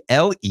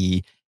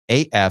 RELEAF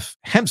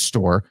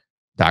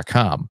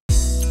hempstore.com.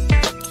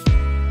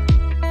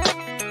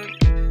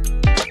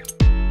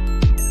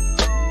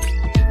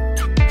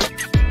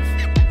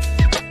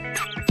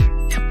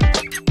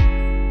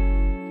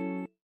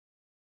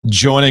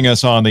 Joining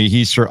us on the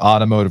Heister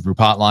Automotive Group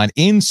hotline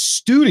in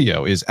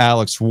studio is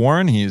Alex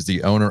Warren. He is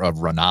the owner of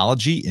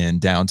Runologie in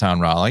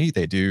downtown Raleigh.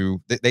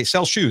 They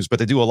sell shoes, but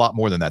they do a lot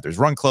more than that. There's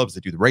run clubs.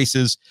 They do the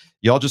races.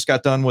 Y'all just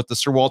got done with the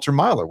Sir Walter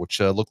Miler, which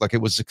looked like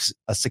it was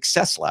a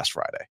success last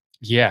Friday.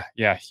 Yeah,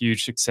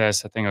 huge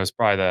success. I think it was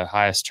probably the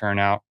highest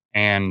turnout,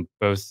 and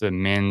both the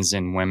men's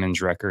and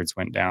women's records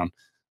went down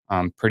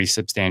pretty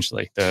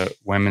substantially. The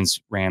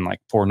women's ran like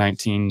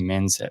 4:19,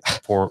 men's at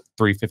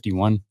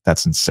 3:51.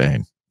 That's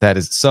insane. That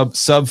is sub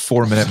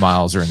 4 minute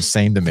miles are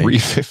insane to me.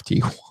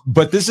 3:51.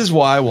 But this is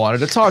why I wanted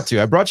to talk to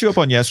you. I brought you up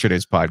on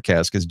yesterday's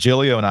podcast because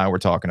Giglio and I were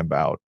talking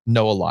about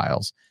Noah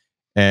Lyles.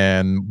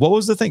 And what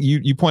was the thing?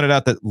 You pointed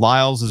out that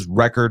Lyles'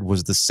 record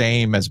was the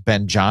same as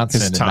Ben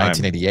Johnson in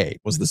 1988.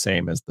 Was the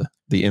same as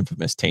the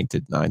infamous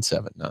tainted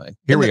 979.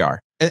 Here we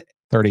are.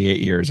 38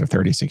 years or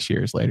 36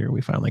 years later, we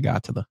finally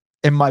got to the.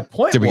 And my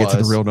point did we get to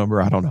the real number?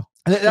 I don't know.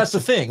 That's the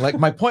thing. Like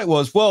my point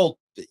was, well,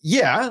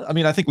 yeah, I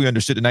mean, I think we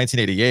understood in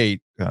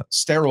 1988,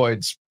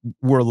 steroids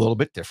were a little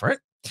bit different.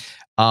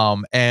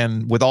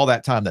 And with all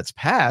that time that's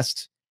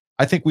passed,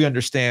 I think we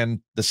understand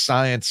the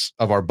science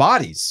of our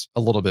bodies a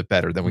little bit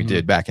better than we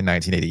did back in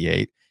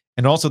 1988.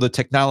 And also the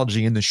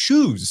technology in the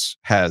shoes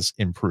has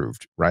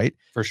improved, right?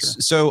 For sure.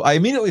 So I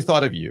immediately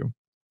thought of you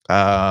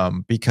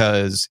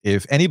because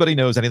if anybody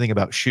knows anything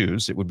about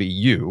shoes, it would be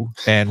you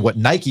and what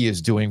Nike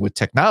is doing with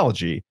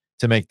technology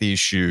to make these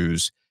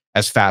shoes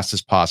as fast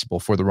as possible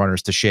for the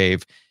runners to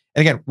shave.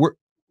 And again,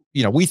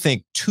 we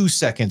think 2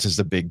 seconds is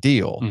the big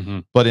deal,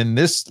 but in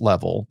this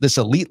level, this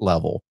elite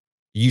level,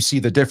 you see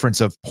the difference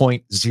of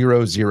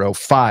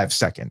 0.005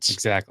 seconds.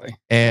 Exactly.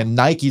 And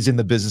Nike's in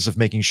the business of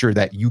making sure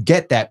that you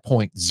get that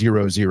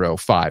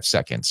 0.005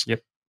 seconds. Yep.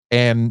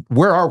 And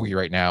where are we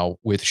right now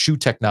with shoe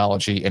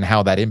technology and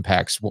how that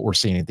impacts what we're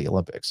seeing at the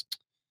Olympics?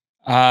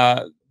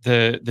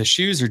 The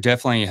shoes are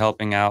definitely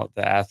helping out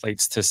the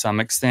athletes to some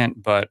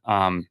extent, but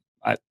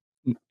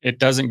it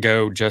doesn't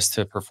go just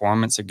to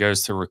performance. It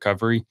goes to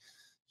recovery.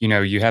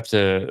 You have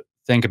to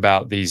think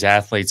about these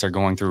athletes are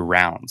going through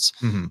rounds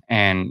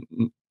and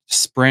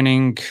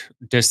sprinting,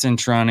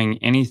 distance running,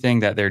 anything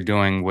that they're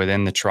doing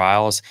within the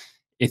trials,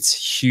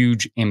 it's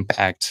huge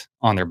impact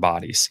on their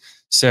bodies.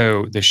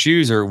 So the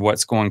shoes are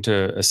what's going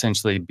to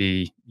essentially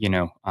be,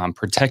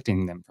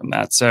 protecting them from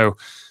that. So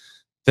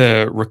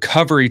the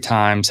recovery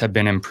times have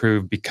been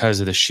improved because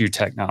of the shoe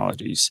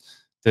technologies.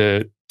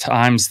 The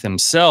times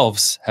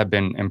themselves have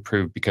been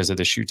improved because of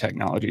the shoe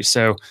technology.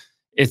 So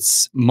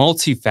it's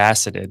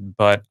multifaceted,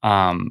 but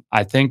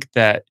I think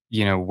that,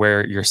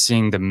 where you're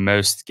seeing the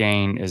most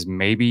gain is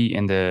maybe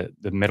in the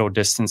middle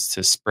distance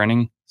to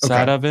sprinting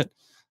side of it.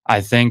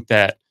 I think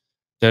that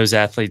those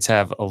athletes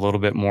have a little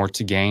bit more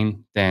to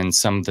gain than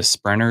some of the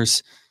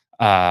sprinters.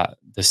 The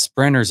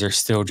sprinters are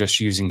still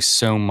just using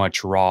so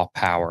much raw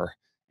power.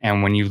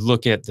 And when you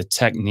look at the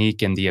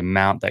technique and the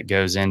amount that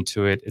goes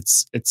into it,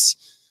 it's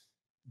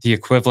the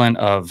equivalent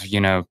of,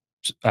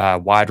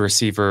 wide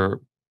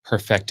receiver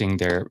perfecting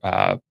their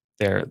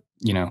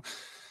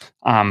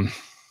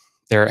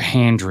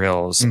hand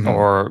drills,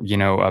 or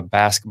a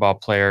basketball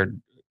player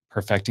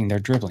perfecting their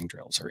dribbling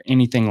drills, or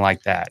anything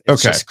like that.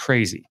 It's just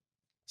crazy.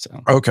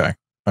 So okay.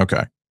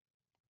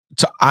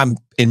 So I'm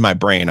in my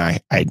brain.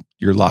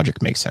 Your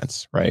logic makes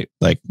sense, right?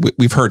 Like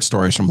we've heard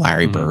stories from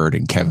Larry Bird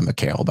and Kevin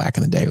McHale back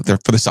in the day. They're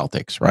for the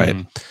Celtics,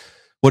 right?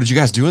 What did you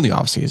guys do in the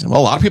offseason? Well,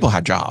 a lot of people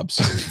had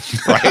jobs,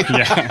 right?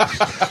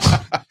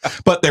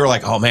 But they were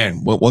like, oh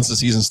man, once the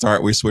season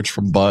started, we switched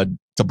from Bud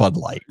to Bud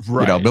Light,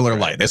 Miller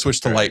Light. They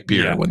switched to light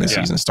beer when the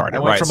season started. I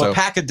went from a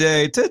pack a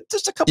day to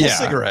just a couple of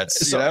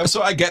cigarettes.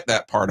 So I get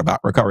that part about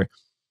recovery.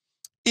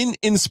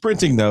 In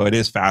sprinting, though, it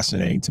is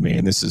fascinating to me,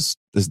 and these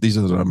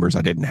are the numbers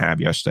I didn't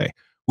have yesterday.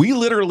 We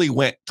literally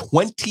went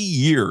 20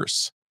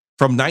 years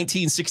from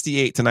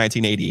 1968 to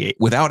 1988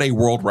 without a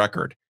world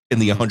record in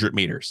the 100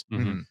 meters.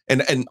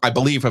 And I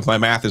believe, if my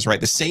math is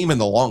right, the same in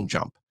the long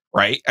jump,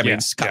 right? I mean,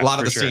 it's got a lot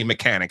of the same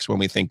mechanics when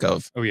we think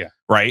of,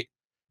 right?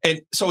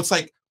 And so it's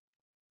like,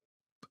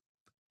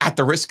 at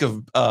the risk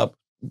of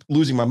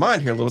losing my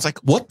mind here a little, it's like,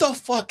 what the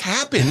fuck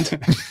happened?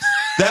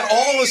 That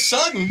all of a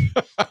sudden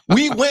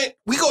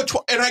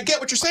and I get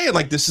what you're saying.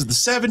 Like, this is the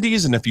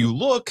 70s. And if you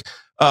look,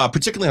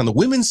 particularly on the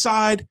women's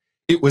side,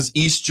 it was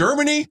East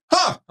Germany.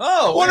 I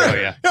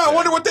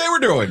wonder what they were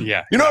doing.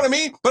 Yeah. You know what I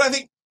mean? But I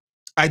think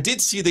I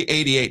did see the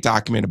 88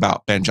 document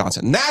about Ben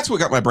Johnson. And that's what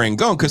got my brain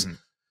going, because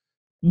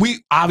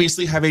we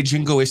obviously have a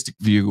jingoistic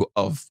view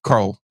of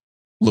Carl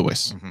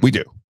Lewis. We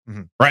do.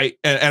 Right.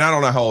 And I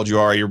don't know how old you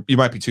are. You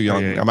might be too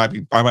young. I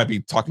might be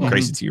talking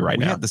crazy to you right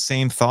now. We had the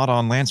same thought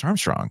on Lance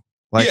Armstrong.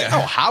 Like,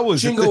 how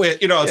was Jingo it?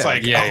 It's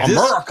like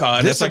America.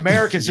 And this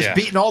America's just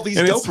beating all these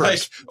dopers. Like,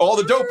 all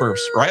the dopers,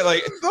 right?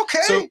 Like,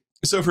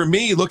 So for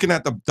me, looking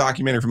at the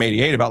documentary from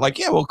 88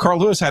 about Carl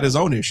Lewis had his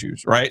own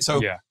issues, right?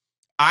 So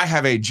I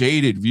have a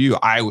jaded view.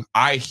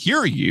 I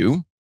hear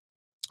you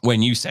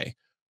when you say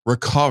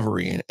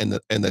recovery and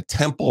the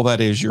temple that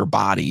is your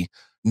body.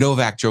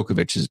 Novak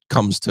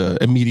Djokovic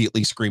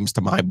immediately screams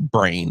to my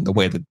brain the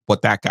way that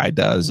what that guy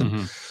does.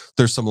 And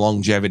there's some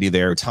longevity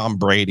there. Tom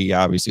Brady,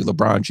 obviously,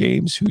 LeBron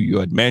James, who you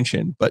had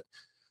mentioned. But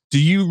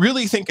do you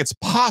really think it's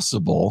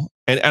possible?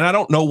 And I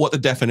don't know what the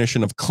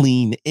definition of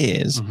clean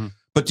is,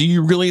 but do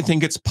you really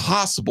think it's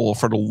possible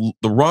for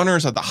the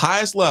runners at the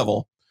highest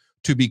level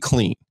to be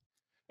clean?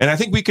 And I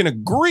think we can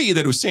agree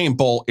that Usain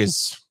Bolt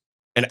is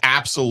an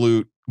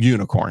absolute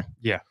unicorn.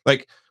 Yeah.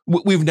 Like,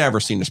 we've never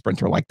seen a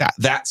sprinter like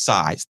that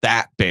size,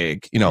 that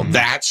big,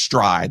 that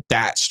stride,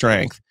 that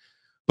strength.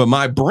 But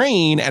my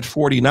brain at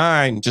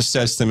 49 just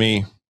says to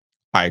me,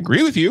 I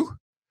agree with you.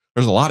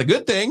 There's a lot of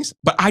good things,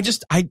 but I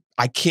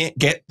can't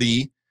get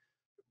the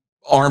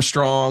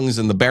Armstrongs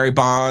and the Barry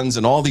Bonds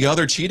and all the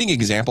other cheating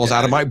examples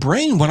out of my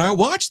brain when I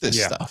watch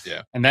this stuff.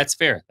 Yeah. And that's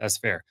fair. That's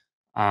fair.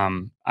 I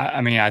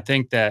mean, I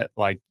think that,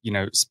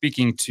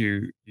 speaking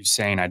to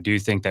Usain, I do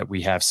think that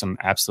we have some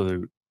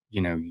absolute,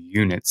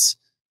 units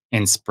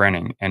in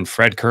sprinting, and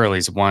Fred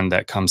Curley's one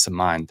that comes to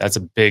mind. That's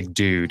a big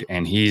dude,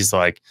 and he's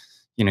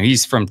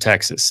he's from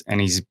Texas, and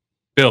he's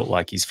built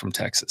like he's from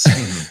Texas.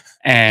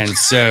 And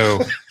so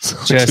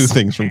just two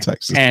things from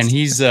Texas. And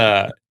he's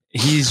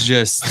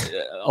just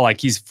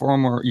he's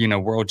former,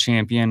 world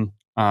champion.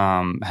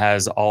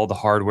 has all the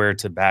hardware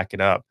to back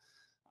it up.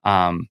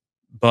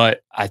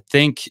 But I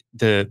think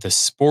the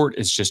sport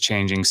is just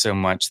changing so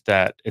much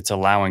that it's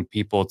allowing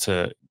people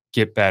to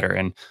get better.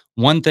 And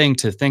one thing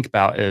to think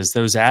about is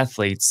those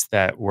athletes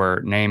that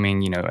were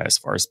naming, you know, as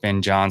far as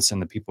Ben Johnson,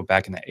 the people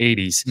back in the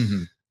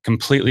 80s,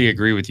 completely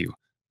agree with you.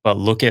 But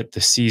look at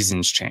the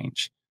seasons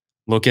change.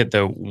 Look at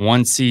the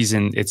one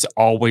season. It's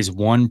always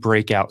one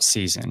breakout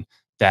season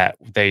that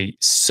they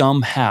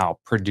somehow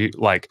produce,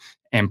 like,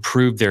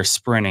 improve their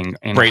sprinting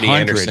in Brady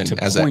 100 Anderson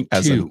to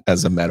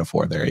as a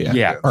metaphor there.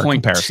 Yeah. or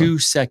comparison.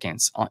 0.2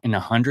 seconds in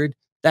 100.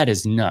 That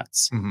is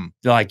nuts.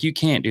 Like, you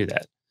can't do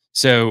that.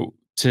 So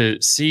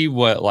to see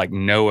what, like,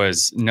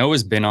 Noah's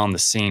been on the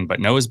scene, but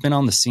Noah's been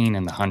on the scene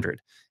in the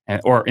 100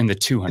 or in the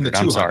 200. In the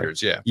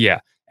 200s, Yeah.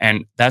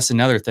 And that's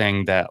another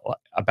thing that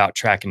about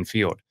track and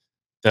field.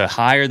 The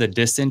higher the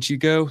distance you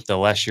go, the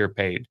less you're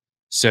paid.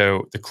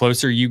 So the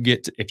closer you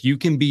get to, if you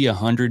can be a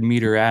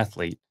 100-meter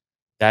athlete,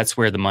 that's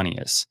where the money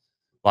is.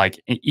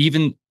 Like,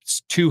 even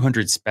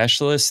 200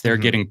 specialists, they're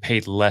getting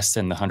paid less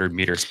than the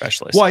 100-meter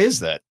specialists. Why is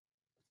that?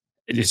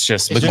 It's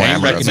just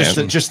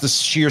Just the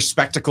sheer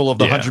spectacle of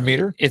the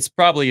 100-meter. It's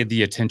probably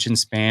the attention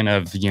span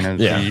of, you know,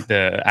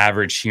 the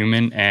average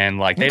human, and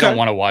like they don't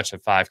want to watch a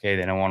 5K,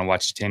 they don't want to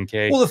watch a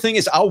 10K. Well, the thing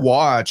is, I'll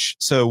watch.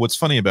 So what's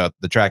funny about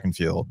the track and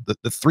field,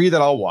 the three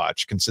that I'll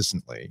watch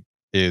consistently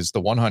is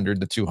the 100,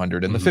 the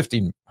 200, and the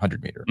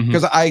 1500 meter.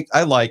 Because I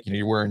like, you know,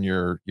 you're wearing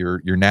your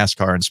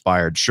NASCAR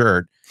inspired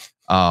shirt.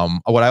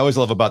 What I always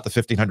love about the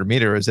 1500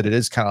 meter is that it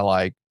is kind of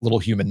like little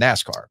human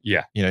NASCAR.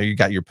 Yeah. You know, you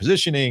got your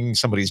positioning,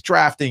 somebody's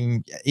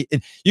drafting.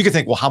 You can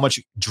think, well, how much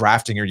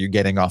drafting are you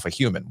getting off a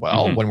human?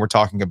 Well, when we're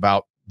talking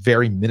about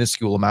very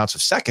minuscule amounts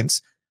of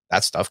seconds,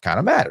 that stuff kind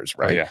of matters,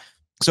 right? Oh, yeah.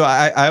 So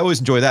I always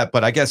enjoy that.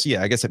 But I guess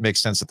it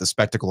makes sense that the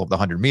spectacle of the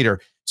 100 meter.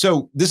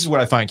 So this is what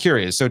I find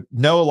curious. So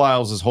Noah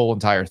Lyles' whole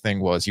entire thing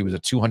was he was a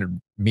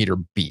 200 meter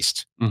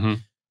beast.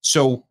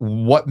 So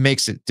what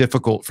makes it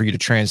difficult for you to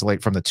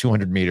translate from the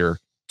 200 meter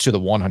to the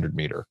 100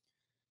 meter?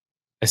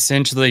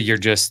 Essentially,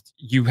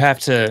 you have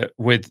to,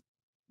 with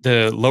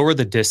the lower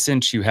the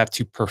distance, you have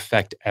to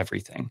perfect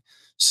everything.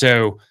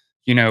 So,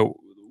 you know,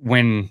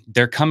 when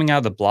they're coming out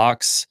of the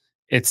blocks,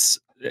 it's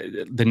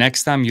the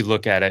next time you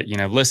look at it, you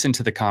know, listen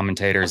to the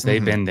commentators,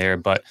 they've been there,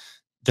 but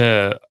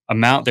the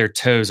amount their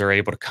toes are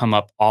able to come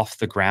up off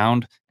the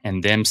ground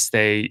and them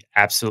stay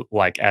absolutely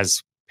like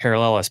as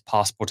parallel as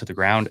possible to the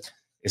ground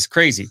is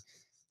crazy.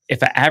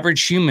 If an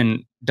average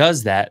human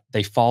does that,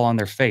 they fall on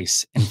their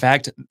face. In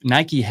fact,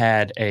 Nike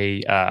had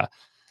an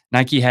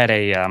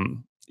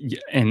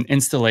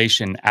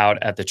installation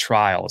out at the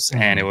trials,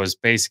 and it was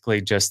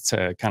basically just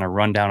to kind of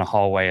run down a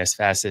hallway as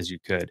fast as you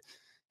could.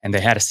 And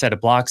they had a set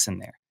of blocks in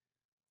there.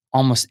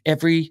 Almost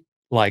every,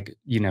 like,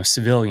 you know,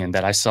 civilian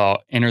that I saw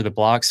enter the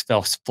blocks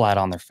fell flat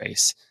on their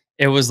face.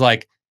 It was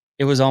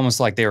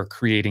almost like they were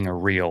creating a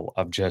reel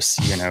of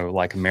just, you know,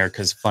 like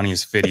America's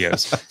funniest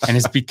videos. And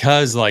it's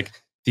because, like,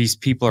 these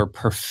people are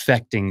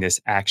perfecting this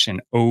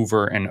action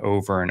over and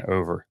over and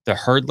over. The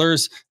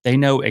hurdlers, they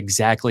know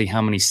exactly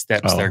how many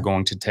steps they're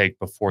going to take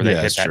before they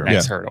hit that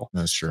next hurdle.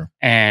 That's true.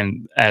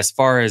 And as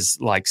far as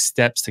like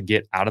steps to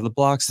get out of the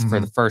blocks for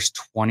the first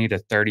 20 to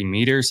 30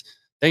 meters,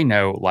 they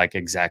know like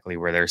exactly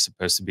where they're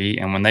supposed to be.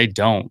 And when they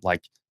don't,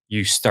 like,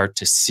 you start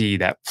to see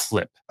that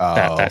flip,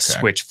 that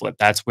switch flip.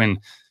 That's when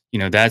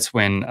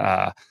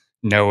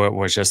Noah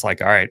was just like,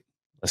 all right,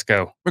 let's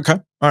go. Okay.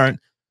 All right.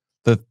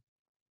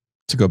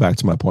 To go back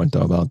to my point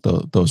though about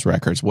those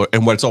records,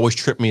 what's always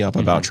tripped me up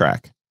about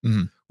track.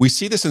 We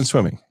see this in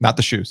swimming, not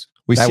the shoes.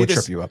 That would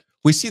trip you up.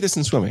 We see this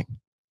in swimming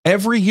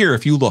every year.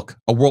 If you look,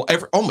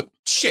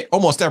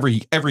 almost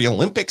every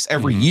Olympics,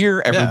 every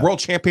year, every World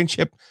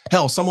Championship.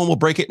 Hell, someone will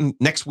break it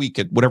next week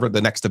at whatever the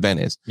next event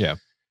is. Yeah,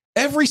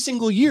 every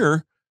single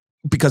year,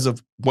 because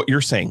of what you're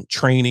saying,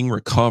 training,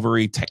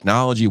 recovery,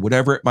 technology,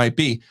 whatever it might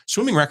be,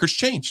 swimming records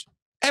changed.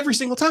 Every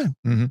single time.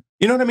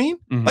 You know what I mean?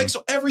 Like,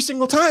 so every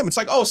single time it's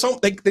like, oh, so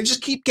they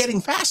just keep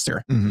getting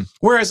faster.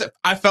 Whereas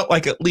I felt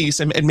like, at least,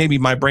 and maybe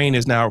my brain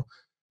is now,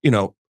 you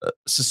know,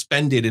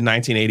 suspended in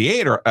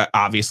 1988, or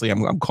obviously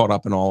I'm caught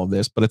up in all of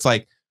this, but it's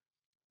like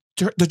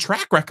the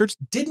track records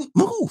didn't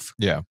move.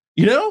 Yeah.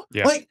 You know,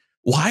 like,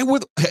 why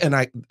would,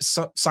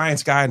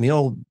 science guy,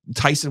 Neil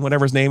Tyson,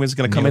 whatever his name is,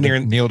 going to come in here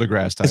and Neil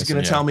deGrasse Tyson is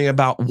going to tell me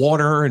about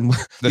water and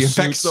the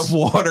effects of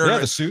water. Yeah,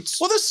 the suits.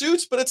 Well, the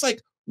suits, but it's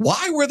like,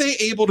 why were they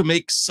able to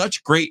make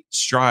such great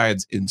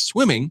strides in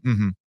swimming?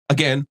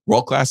 Again,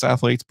 world-class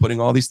athletes putting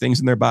all these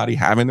things in their body,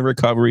 having the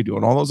recovery,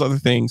 doing all those other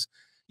things,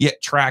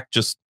 yet track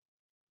just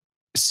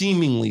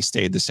seemingly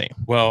stayed the same.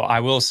 Well, I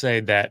will say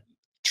that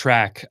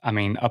track, I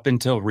mean, up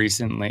until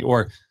recently,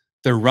 or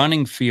the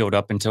running field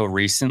up until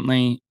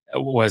recently,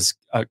 was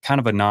a kind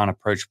of a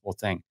non-approachable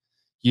thing.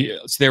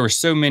 So there were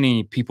so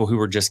many people who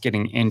were just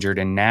getting injured,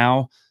 and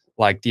now,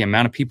 like, the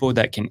amount of people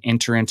that can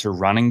enter into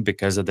running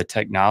because of the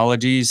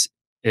technologies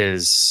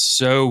is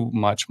so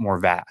much more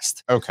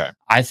vast. Okay.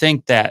 I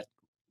think that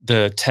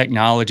the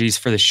technologies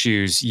for the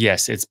shoes,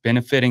 yes, it's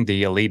benefiting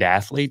the elite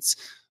athletes,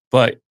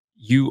 but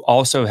you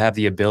also have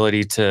the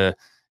ability to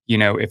you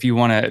know, if you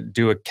want to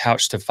do a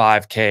couch to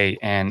 5K,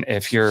 and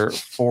if you're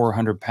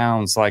 400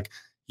 pounds, like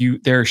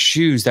there are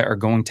shoes that are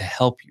going to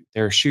help you.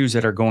 There are shoes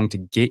that are going to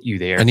get you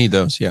there. I need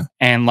those. Yeah.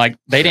 And like,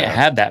 they didn't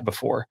have that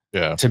before.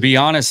 Yeah. To be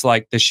honest,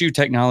 like the shoe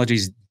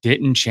technologies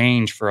didn't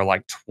change for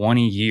like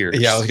 20 years.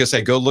 Yeah. I was gonna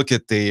say, go look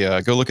at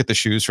the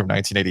shoes from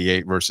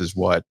 1988 versus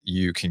what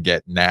you can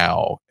get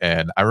now.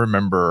 And I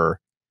remember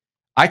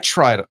I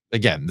tried,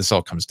 again, this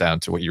all comes down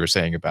to what you were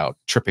saying about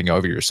tripping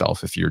over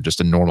yourself if you're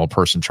just a normal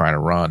person trying to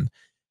run.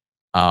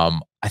 I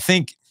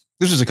think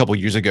this was a couple of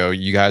years ago.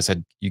 You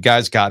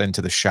guys got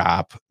into the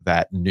shop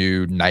that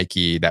new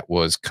Nike that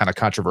was kind of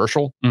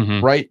controversial,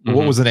 right?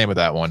 What was the name of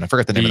that one? I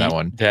forgot the name of that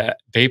one. The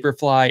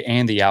Vaporfly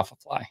and the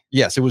Alphafly.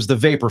 Yes, it was the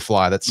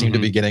Vaporfly that seemed to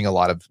be getting a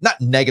lot of, not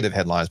negative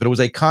headlines, but it was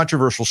a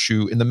controversial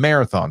shoe in the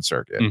marathon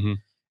circuit.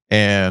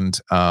 And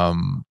I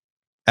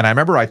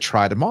remember I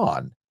tried them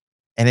on,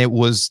 and it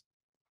was,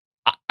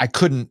 I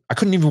couldn't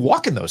even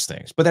walk in those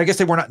things, but I guess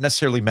they were not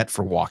necessarily meant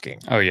for walking.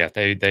 Oh yeah.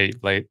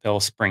 They'll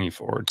spring you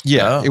forward.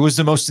 Yeah. It was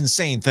the most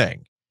insane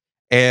thing.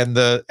 And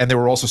they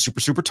were also super,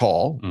 super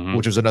tall,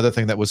 which was another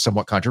thing that was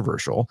somewhat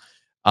controversial.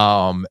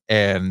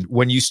 And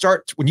when you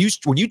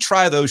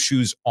try those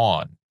shoes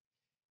on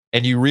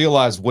and you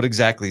realize what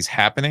exactly is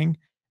happening,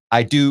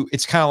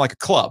 it's kind of like a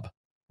club,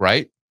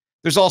 right?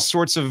 There's all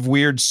sorts of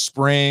weird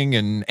spring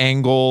and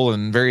angle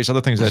and various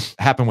other things that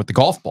happen with the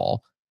golf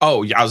ball.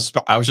 Oh yeah,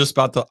 I was just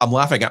about to. I'm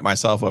laughing at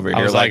myself over here.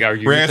 I was like, are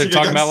you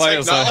talking about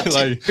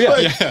like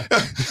yeah.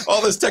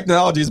 All this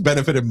technology has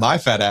benefited my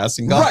fat ass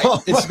in golf.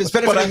 Right. It's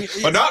benefiting,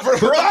 but not for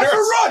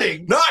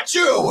running. Not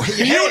you.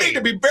 You need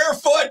to be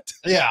barefoot.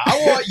 Yeah,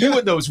 I want you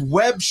in those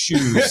web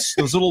shoes,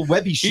 those little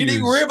webby shoes.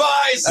 Eating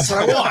ribeyes. That's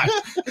what I want.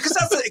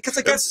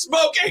 Because that's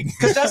smoking.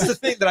 Because that's the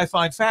thing that I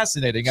find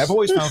fascinating. I've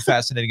always found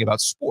fascinating about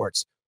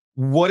sports.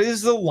 What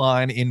is the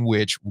line in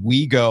which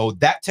we go,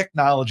 that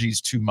technology is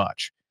too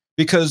much?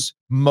 Because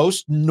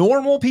most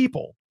normal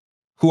people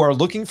who are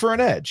looking for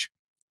an edge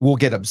will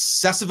get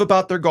obsessive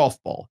about their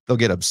golf ball. They'll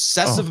get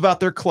obsessive about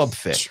their club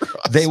fit.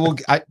 They will.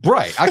 I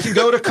can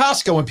go to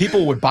Costco and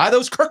people would buy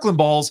those Kirkland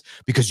balls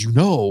because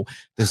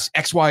this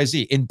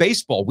XYZ. In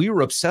baseball, we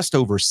were obsessed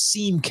over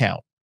seam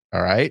count.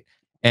 All right.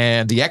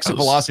 And the exit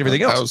velocity,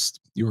 everything else.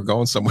 You were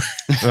going somewhere.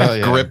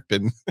 Grip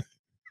and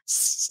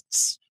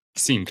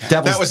seam count.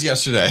 That was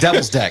yesterday.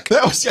 Devil's deck.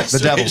 That was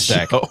yesterday. The Devil's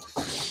deck.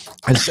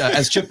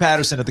 As Chip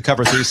Patterson at the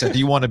Cover 3 said, do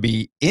you want to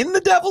be in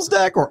the Devil's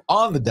deck or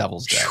on the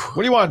Devil's deck?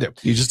 What do you want to do?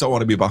 You just don't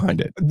want to be behind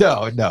it.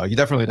 No, you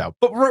definitely don't.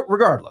 But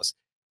regardless,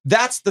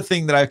 that's the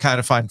thing that I kind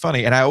of find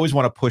funny. And I always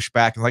want to push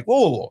back and like,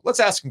 whoa, let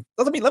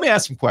me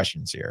ask some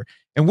questions here.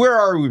 And where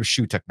are we with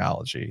shoe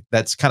technology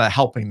that's kind of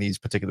helping these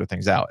particular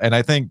things out? And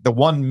I think the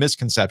one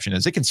misconception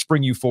is it can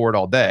spring you forward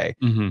all day.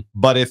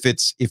 But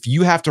if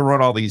you have to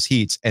run all these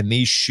heats and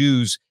these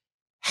shoes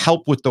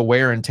help with the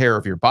wear and tear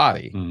of your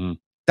body,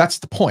 that's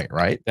the point,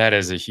 right? That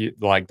is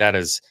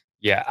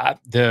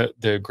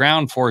the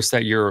ground force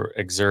that you're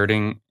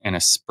exerting in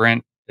a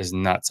sprint is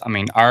nuts. I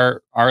mean,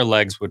 our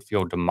legs would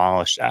feel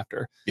demolished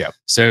after. Yeah.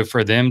 So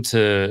for them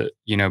to,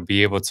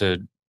 be able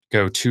to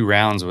go 2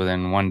 rounds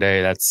within one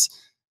day,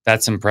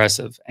 that's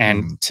impressive.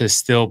 And to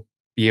still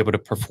be able to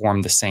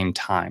perform the same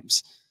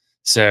times.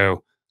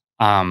 So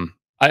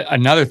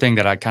another thing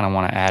that I kind of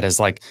want to add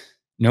is like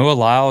Noah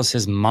Lyles,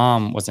 his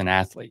mom was an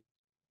athlete.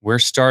 We're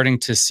starting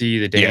to see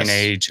the day and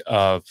age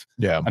of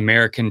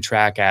American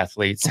track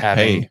athletes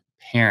having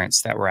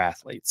parents that were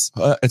athletes.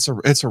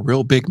 It's a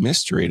real big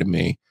mystery to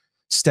me.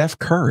 Steph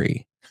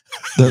Curry,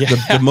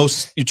 the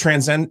most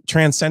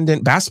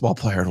transcendent basketball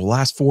player of the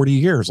last 40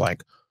 years.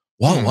 Like,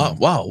 wow.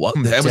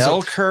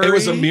 It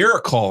was a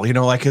miracle.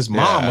 Like his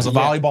mom was a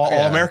volleyball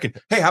All-American.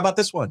 Hey, how about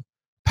this one?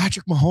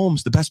 Patrick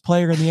Mahomes, the best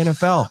player in the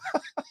NFL.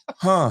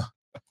 I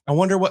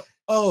wonder what.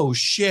 Oh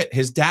shit,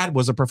 his dad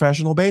was a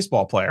professional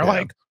baseball player.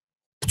 Like.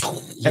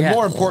 And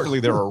more importantly,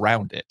 they're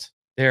around it.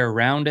 They're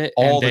around it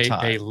all and the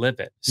time. They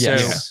live it. So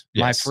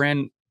my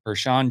friend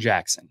Rashawn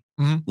Jackson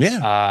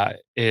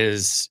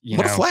is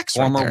what a flex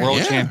former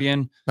world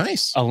champion,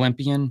 nice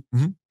Olympian.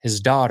 His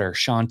daughter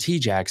Shanti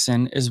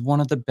Jackson is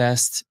one of the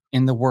best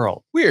in the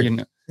world. Weird.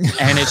 And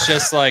it's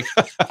just like,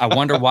 I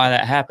wonder why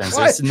that happens.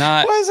 Why? It's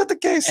not. Why is that the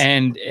case?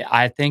 And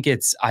I think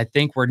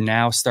we're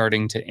now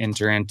starting to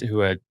enter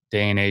into a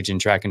day and age in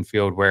track and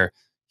field where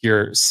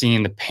you're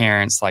seeing the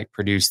parents like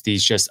produce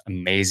these just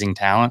amazing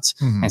talents.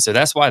 And so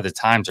that's why the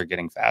times are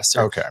getting faster.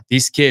 Okay.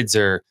 These kids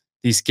are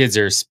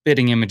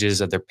spitting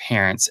images of their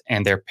parents,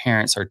 and their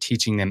parents are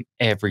teaching them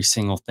every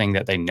single thing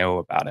that they know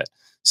about it.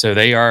 So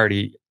they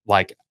already,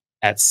 like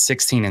at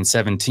 16 and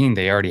 17,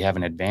 they already have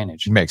an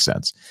advantage. Makes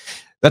sense.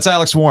 That's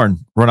Alex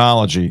Warren,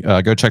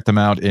 Runologie. Go check them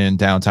out in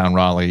downtown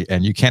Raleigh.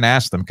 And you can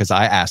ask them, because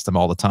I ask them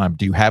all the time,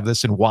 do you have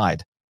this in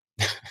wide?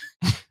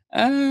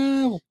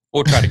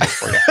 We'll try to get it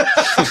for you.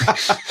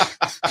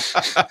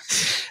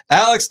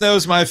 Alex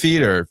knows my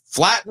feet are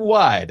flat and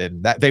wide,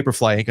 and that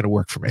Vaporfly ain't going to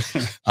work for me.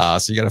 So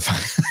you got to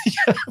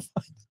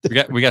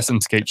find. We got some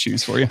skate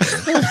shoes for you.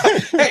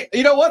 Hey,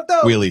 you know what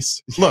though?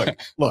 Wheelies. Look.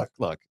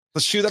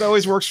 The shoe that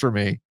always works for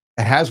me,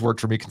 and has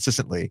worked for me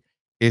consistently,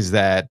 is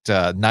that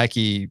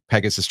Nike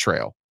Pegasus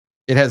Trail.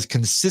 It has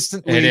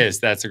consistently. It is.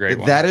 That's a great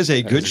one. That is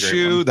a That good is a great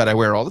shoe one. that I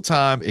wear all the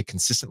time. It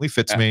consistently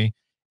fits me,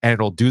 and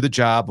it'll do the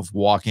job of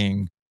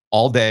walking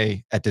all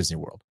day at Disney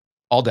World.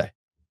 All day.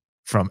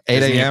 From 8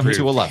 Disney a.m. to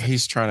approved. 11.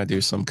 He's trying to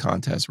do some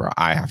contest where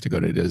I have to go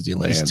to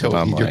Disneyland. He's and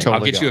totally- I'm you're like, totally-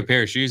 I'll get you a going.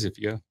 pair of shoes if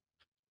you go.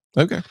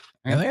 okay.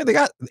 And they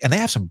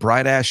have some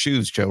bright ass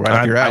shoes, Joe, right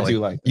up your I alley. do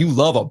like that. You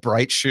love a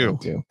bright shoe.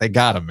 I do. They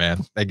got them,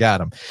 man. They got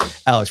them.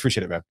 Alex,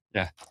 appreciate it, man.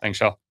 Yeah. Thanks,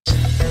 Shaw.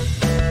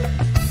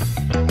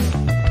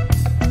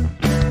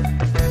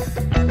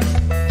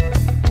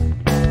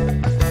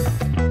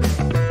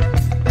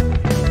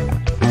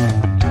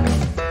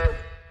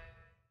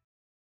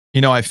 You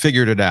know, I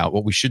figured it out.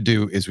 What we should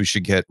do is we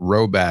should get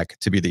Roback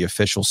to be the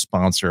official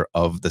sponsor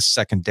of the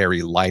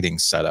secondary lighting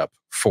setup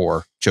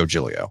for Joe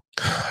Giglio.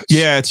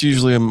 Yeah, it's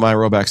usually my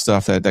Roback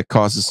stuff that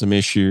causes some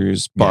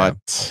issues,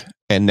 but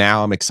and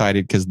now I'm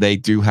excited because they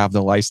do have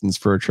the license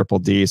for a Triple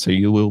D, so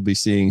you will be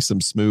seeing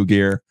some Smoo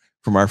gear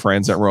from our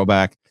friends at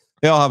Roback.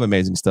 They all have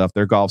amazing stuff.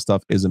 Their golf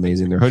stuff is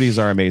amazing. Their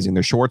hoodies are amazing.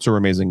 Their shorts are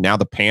amazing. Now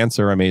the pants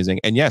are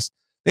amazing, and yes,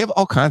 they have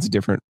all kinds of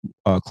different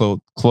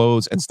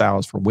clothes and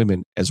styles for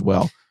women as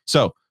well.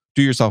 So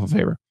do yourself a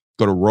favor.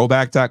 Go to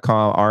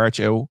roback.com,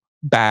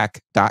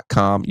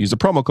 rhoback.com. Use the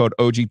promo code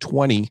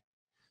OG20.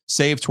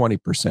 Save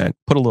 20%.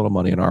 Put a little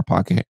money in our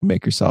pocket. And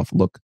make yourself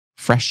look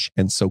fresh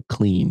and so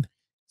clean.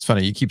 It's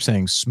funny. You keep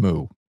saying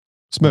Smoo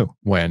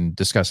when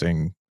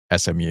discussing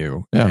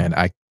SMU. Yeah.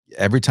 And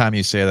every time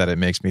you say that, it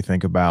makes me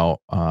think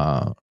about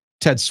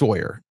Ted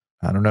Sawyer.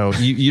 I don't know.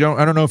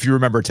 I don't know if you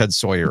remember Ted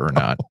Sawyer or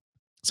not.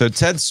 So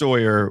Ted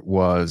Sawyer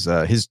was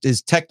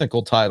his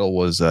technical title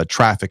was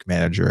traffic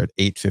manager at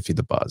 850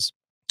 The Buzz.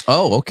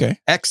 Oh, okay.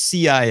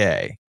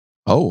 Ex-CIA.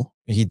 Oh,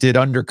 He did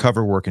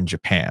undercover work in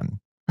Japan.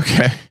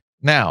 okay.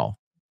 Now,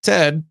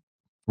 Ted,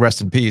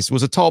 rest in peace,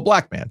 was a tall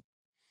black man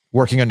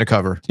working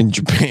undercover In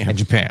Japan. in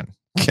Japan.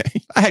 Okay.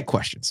 I had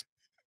questions.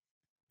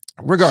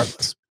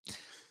 Regardless.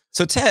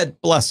 So Ted,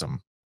 bless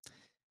him.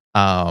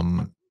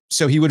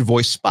 So he would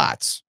voice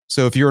spots.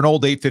 So if you're an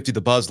old 850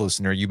 The Buzz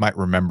listener, you might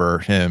remember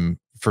him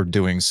for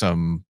doing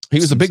some. He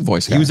was a big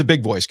voice guy. He was a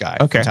big voice guy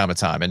Okay. from time to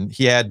time, and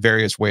he had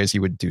various ways he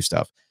would do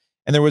stuff.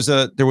 And there was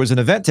an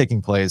event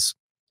taking place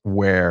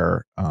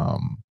where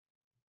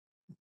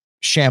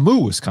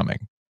Shamu was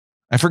coming.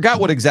 I forgot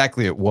what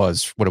exactly it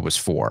was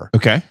for.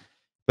 Okay.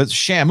 But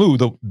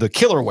Shamu, the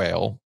killer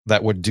whale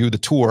that would do the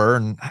tour,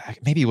 and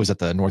maybe it was at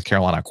the North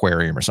Carolina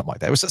Aquarium or something like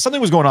that. It was something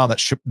was going on that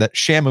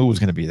Shamu was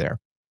going to be there.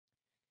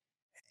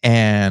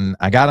 And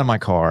I got in my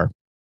car,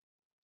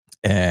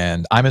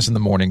 and Imus in the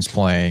mornings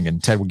playing,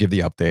 and Ted would give the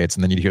updates,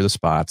 and then you'd hear the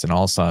spots, and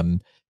all of a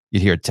sudden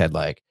you'd hear Ted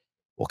like,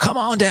 "Well, come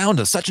on down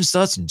to such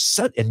and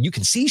such, and you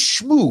can see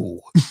Shmoo."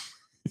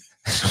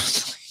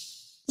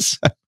 So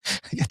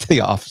I get to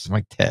the office. I'm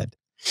like, Ted,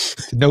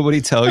 did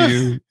nobody tell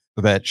you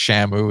that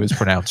Shamu is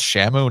pronounced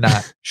Shamu,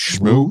 not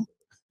Shmoo?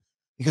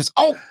 He goes,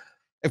 "Oh,"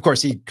 of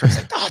course he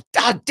curses like,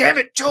 "Oh, damn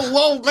it, Joe,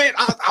 whoa, man,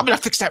 I'm gonna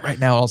fix that right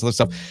now." All this other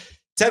stuff.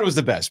 Ted was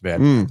the best,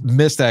 man.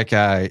 Missed that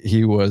guy.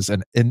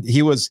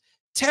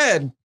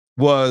 Ted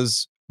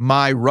was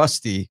my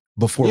Rusty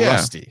before Yeah.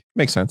 Rusty,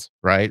 Makes sense.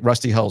 right?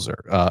 Rusty Helzer,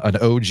 an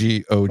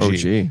OG,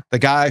 OG. the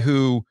guy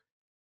who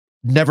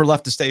never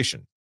left the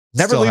station,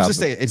 never Still leaves the hasn't.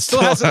 station. It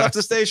still hasn't left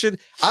the station.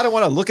 I don't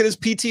want to look at his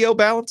PTO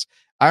balance.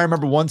 I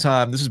remember one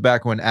time, this is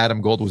back when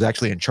Adam Gold was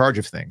actually in charge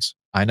of things.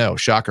 I know,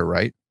 shocker,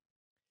 right?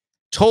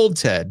 Told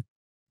Ted,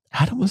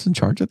 Adam was in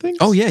charge of things?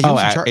 oh yeah, he was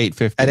in at charge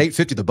 850. at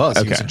 850 The Buzz.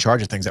 He was Okay. in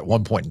charge of things at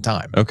one point in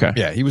time. Okay.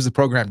 Yeah, he was the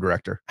program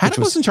director. which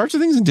Adam was in charge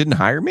of things and didn't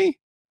hire me?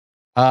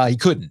 He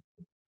couldn't.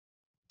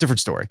 Different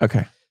story.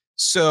 Okay.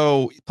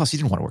 So, plus he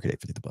didn't want to work at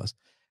 850 The Buzz.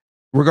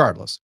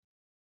 Regardless,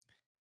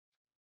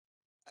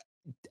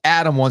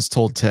 Adam once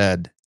told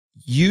Ted,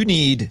 "You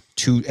need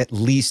to at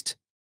least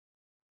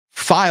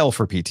file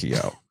for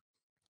PTO.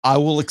 I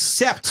will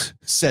accept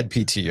said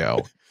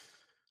PTO.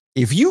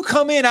 If you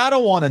come in, I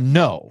don't want to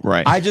know.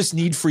 Right. I just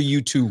need for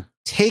you to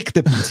take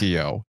the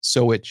PTO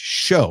so it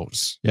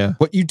shows. Yeah.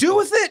 What you do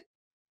with it.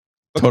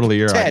 But Totally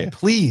your Ted, idea.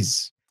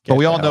 please." Get But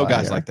we the all hell know outta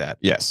guys here. like that.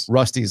 Yes.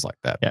 Rusty's like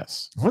that.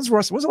 Yes. When's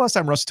the last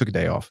time Rusty took a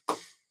day off?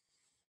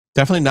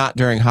 Definitely not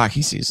during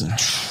hockey season.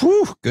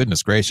 Whew,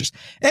 goodness gracious.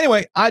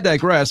 Anyway, I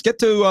digress. Get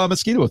to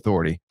Mosquito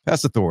Authority,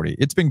 Pest Authority.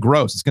 It's been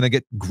gross. It's going to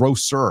get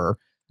grosser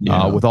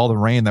with all the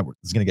rain that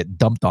is going to get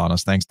dumped on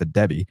us thanks to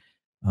Debbie.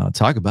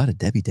 Talk about a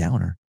Debbie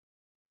Downer.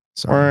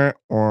 Sorry.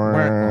 Hold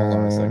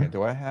on a second.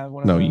 Do I have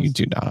one of No, those? you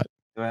do not.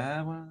 Do I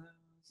have one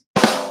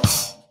of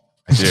those?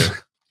 I do.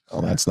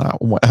 Oh, that's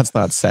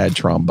not sad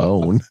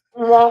trombone.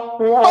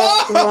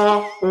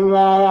 I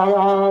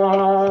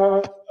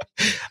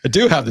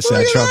do have the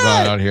sad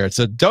trombone on here. It's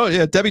a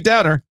Debbie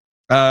Downer.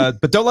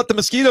 But don't let the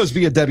mosquitoes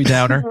be a Debbie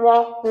Downer.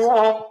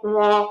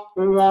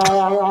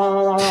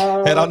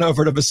 Head on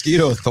over to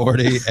Mosquito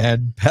Authority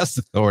and Pest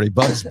Authority,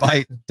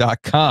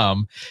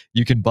 bugsbite.com.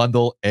 You can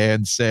bundle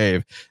and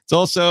save. It's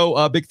also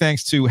a big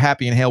thanks to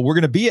Happy and Hale. We're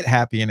going to be at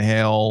Happy and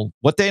Hale.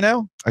 What day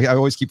now? I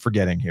always keep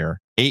forgetting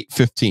here.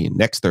 8:15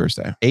 next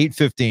Thursday.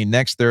 8:15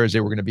 next Thursday.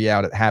 We're going to be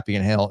out at Happy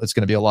and Hale. It's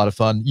going to be a lot of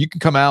fun. You can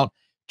come out,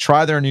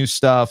 try their new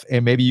stuff,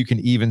 and maybe you can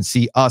even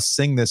see us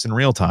sing this in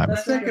real time.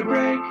 Let's take a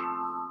break.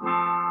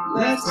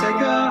 Let's take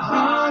a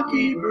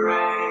hockey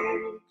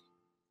break.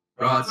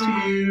 Brought to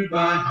you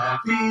by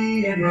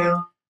Happy and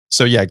Hale.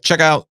 So yeah, check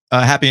out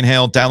Happy and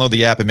Hale. Download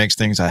the app. It makes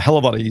things a hell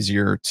of a lot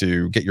easier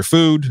to get your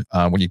food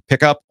when you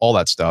pick up all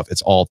that stuff.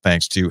 It's all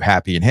thanks to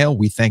Happy and Hale.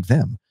 We thank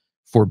them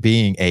for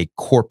being a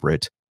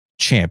corporate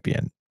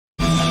champion.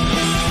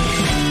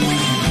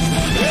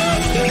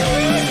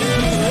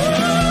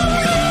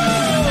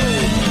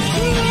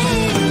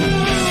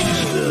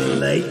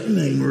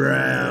 Lightning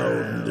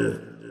round.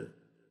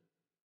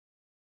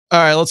 All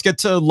right, let's get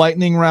to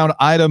lightning round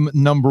item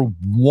number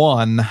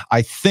 1.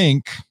 I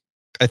think,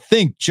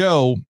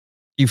 Joe,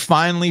 you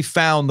finally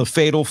found the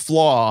fatal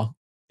flaw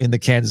in the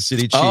Kansas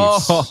City Chiefs.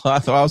 Oh, I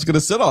thought I was going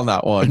to sit on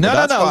that one.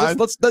 No.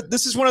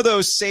 This is one of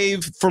those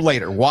save for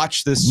later.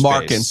 Watch this.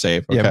 Mark space. and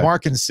save. Okay. Yeah,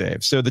 mark and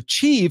save. So the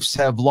Chiefs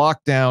have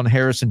locked down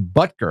Harrison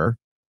Butker,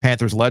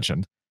 Panthers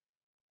legend,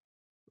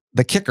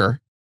 the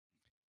kicker,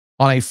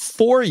 on a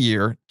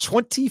 4-year,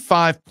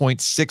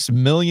 $25.6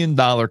 million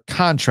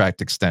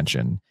contract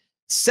extension.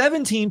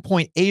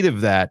 17.8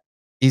 of that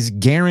is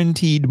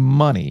guaranteed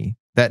money.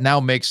 That now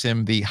makes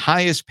him the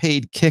highest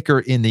paid kicker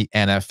in the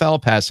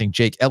NFL, passing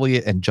Jake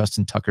Elliott and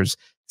Justin Tucker's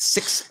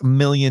 $6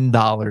 million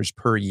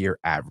per year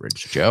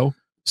average. Joe?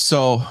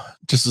 So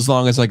just as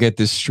long as I get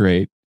this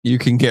straight, you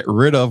can get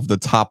rid of the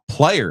top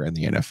player in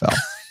the NFL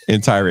in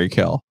Tyreek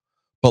Hill.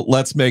 But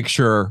let's make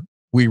sure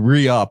we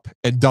re-up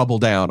and double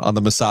down on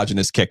the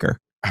misogynist kicker.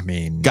 I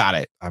mean, got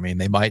it. I mean,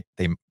 they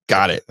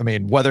got it. I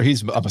mean, whether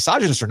he's a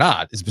misogynist or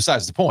not is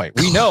besides the point.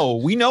 We know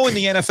in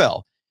the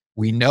NFL.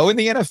 We know in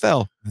the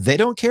NFL, they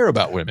don't care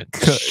about women,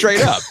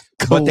 straight up.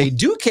 But they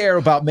do care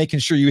about making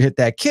sure you hit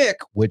that kick,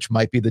 which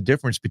might be the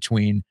difference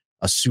between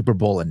a Super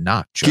Bowl and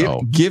not,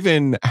 Joe.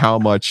 Given how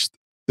much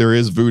there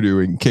is voodoo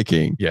in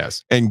kicking,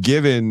 yes, and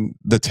given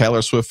the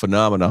Taylor Swift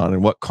phenomenon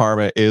and what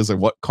karma is and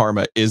what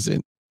karma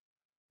isn't,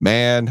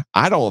 man,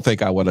 I don't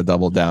think I would have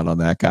doubled down on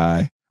that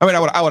guy. I mean,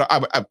 I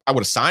would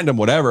have signed him,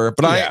 whatever,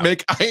 but I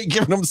ain't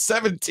giving him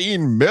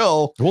 17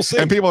 mil. We'll see.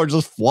 And people are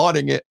just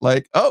flaunting it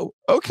like, oh,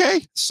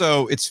 okay.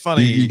 So it's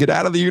funny. You get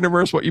out of the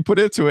universe what you put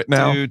into it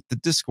now. Dude, the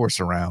discourse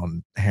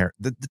around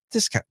the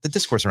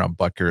discourse around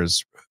Butker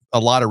is a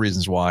lot of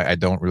reasons why I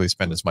don't really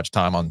spend as much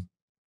time on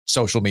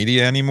social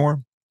media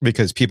anymore,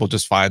 because people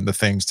just find the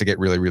things to get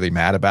really, really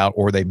mad about,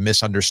 or they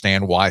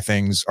misunderstand why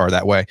things are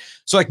that way.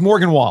 So like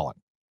Morgan Wallen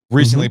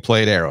recently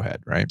played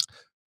Arrowhead, right?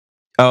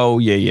 Oh,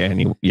 yeah.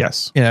 And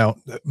yes. You know,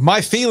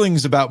 my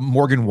feelings about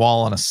Morgan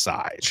Wallen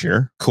aside.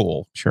 Sure.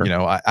 Cool. Sure. You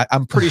know,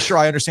 I'm pretty sure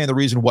I understand the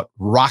reason what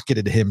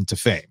rocketed him to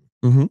fame.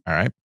 Mm-hmm. All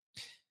right.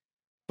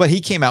 But he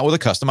came out with a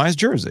customized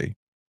jersey,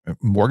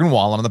 Morgan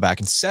Wallen on the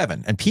back in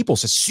 7. And people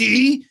said,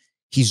 see,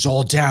 he's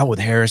all down with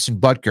Harrison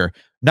Butker,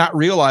 not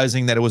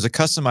realizing that it was a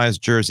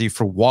customized jersey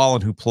for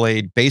Wallen, who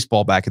played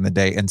baseball back in the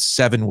day, and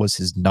 7 was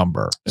his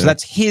number. So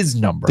that's his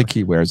number. I think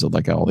he wears it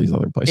like all these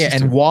other places. Yeah,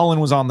 and too. Wallen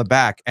was on the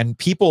back, and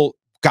people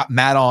got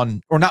mad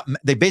on, or not,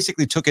 they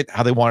basically took it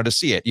how they wanted to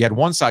see it. You had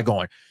one side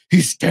going,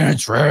 he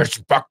stands for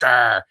Harrison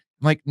Butker. I'm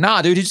like,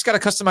 nah, dude, he just got a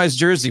customized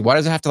jersey. Why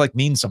does it have to like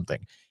mean something?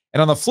 And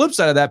on the flip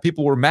side of that,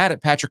 people were mad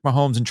at Patrick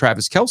Mahomes and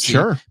Travis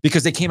Kelce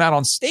because they came out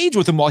on stage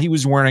with him while he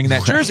was wearing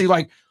that jersey.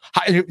 Like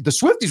the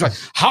Swifties, like,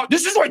 how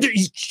this is why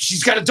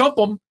she's got to dump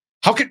him.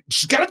 How can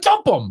she's got to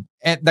dump him?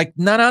 And like,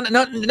 no.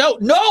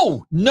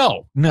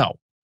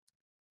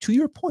 To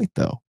your point,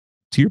 though,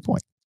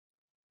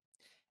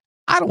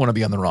 I don't want to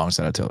be on the wrong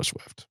side of Taylor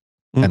Swift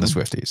and the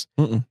Swifties.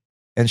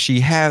 And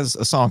she has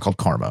a song called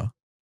Karma,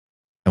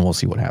 and we'll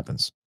see what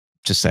happens.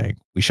 Just saying,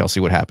 we shall see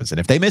what happens. And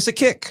if they miss a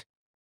kick,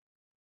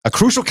 a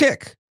crucial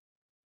kick,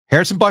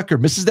 Harrison Butker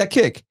misses that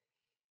kick,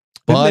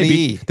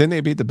 buddy. Didn't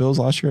they beat the Bills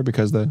last year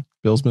because the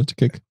Bills missed a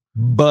kick?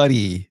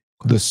 Buddy,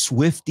 the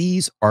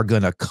Swifties are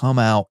going to come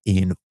out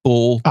in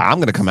full I'm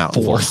going to come out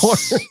in force.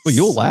 force. Well,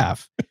 you'll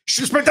laugh.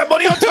 Should have spent that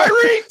money on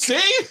Tyreek.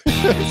 See?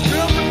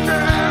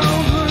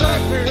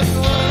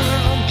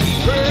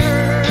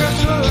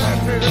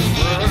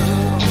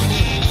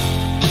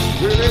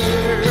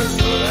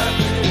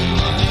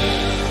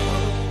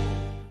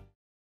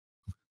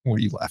 What are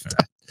you laughing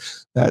at?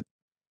 That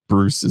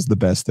Bruce is the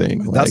best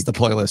thing. That's the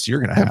playlist you're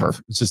going to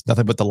have. It's just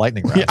nothing but the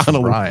lightning round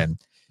from Ryan.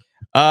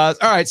 All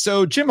right.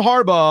 So Jim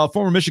Harbaugh,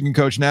 former Michigan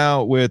coach,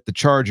 now with the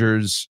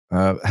Chargers,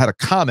 had a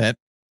comment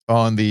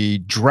on the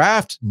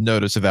draft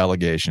notice of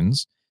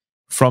allegations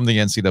from the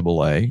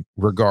NCAA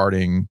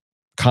regarding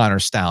Connor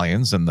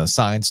Stallions and the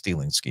sign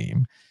stealing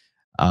scheme.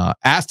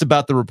 Asked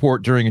about the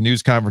report during a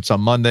news conference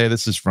on Monday.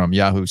 This is from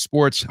Yahoo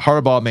Sports.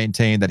 Harbaugh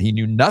maintained that he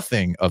knew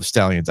nothing of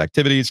Stallion's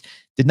activities,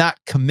 did not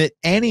commit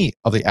any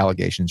of the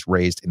allegations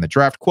raised in the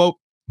draft. Quote,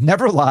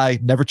 never lie,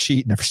 never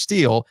cheat, never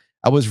steal.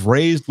 I was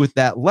raised with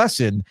that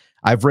lesson.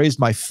 I've raised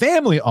my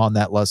family on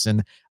that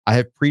lesson. I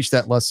have preached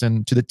that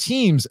lesson to the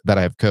teams that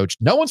I have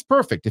coached. No one's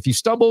perfect. If you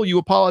stumble, you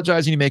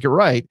apologize and you make it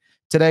right.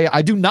 Today,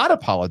 I do not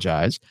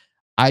apologize.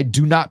 I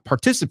do not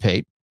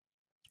participate.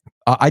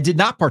 I did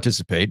not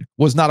participate,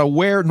 was not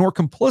aware nor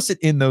complicit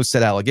in those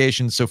said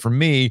allegations. So for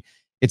me,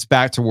 it's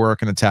back to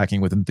work and attacking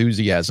with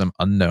enthusiasm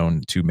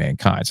unknown to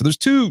mankind. So there's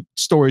two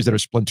stories that are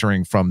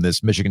splintering from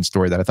this Michigan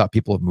story that I thought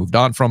people have moved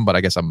on from, but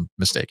I guess I'm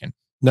mistaken.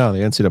 No, the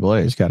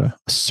NCAA has got to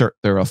assert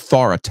their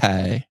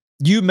authority.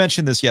 You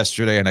mentioned this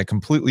yesterday, and I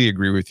completely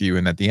agree with you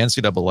in that the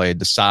NCAA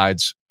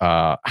decides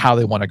how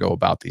they want to go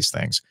about these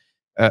things.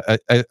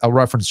 I'll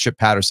reference Chip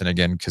Patterson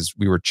again because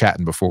we were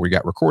chatting before we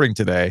got recording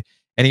today,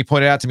 and he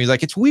pointed out to me, he's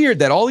like, it's weird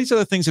that all these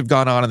other things have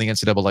gone on in the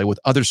NCAA with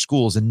other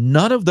schools, and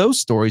none of those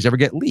stories ever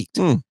get leaked.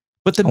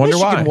 But the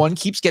Michigan one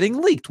keeps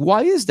getting leaked.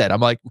 Why is that? I'm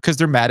like, because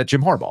they're mad at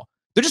Jim Harbaugh.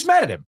 They're just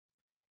mad at him,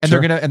 and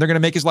they're gonna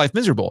make his life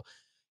miserable.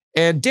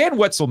 And Dan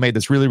Wetzel made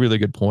this really, really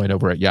good point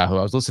over at Yahoo.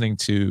 I was listening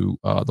to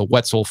the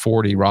Wetzel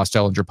 40 Ross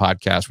Dellinger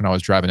podcast when I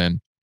was driving in.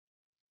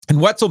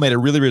 And Wetzel made a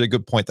really, really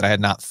good point that I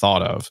had not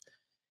thought of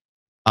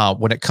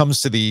when it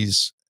comes to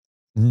these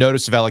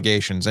notice of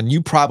allegations. And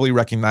you probably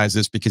recognize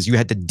this because you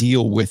had to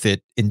deal with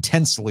it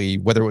intensely,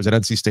 whether it was at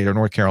NC State or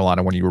North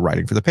Carolina when you were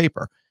writing for the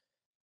paper.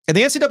 And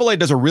the NCAA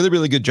does a really,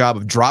 really good job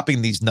of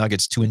dropping these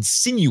nuggets to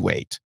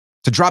insinuate,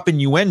 to drop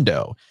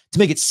innuendo, to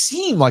make it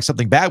seem like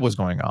something bad was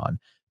going on.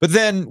 But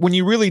then when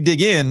you really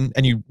dig in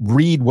and you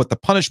read what the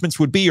punishments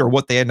would be or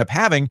what they end up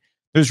having,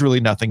 there's really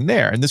nothing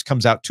there. And this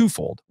comes out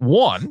twofold.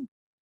 One,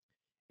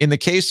 in the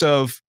case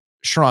of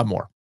Sherrone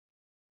Moore,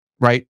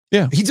 right?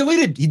 Yeah. He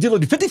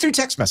deleted 53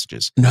 text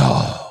messages.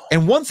 No.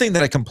 And one thing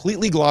that I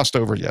completely glossed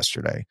over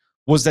yesterday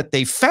was that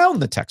they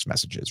found the text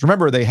messages.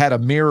 Remember, they had a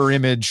mirror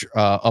image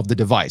of the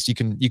device. You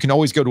can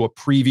always go to a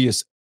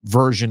previous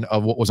version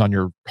of what was on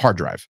your hard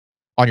drive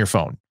on your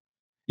phone.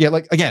 Yeah,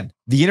 like, again,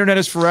 the internet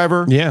is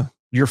forever. Yeah.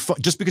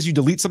 Just because you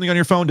delete something on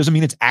your phone doesn't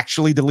mean it's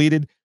actually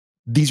deleted.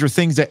 These are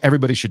things that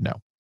everybody should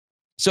know.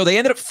 So they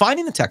ended up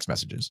finding the text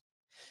messages.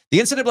 The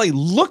NCAA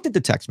looked at the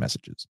text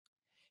messages.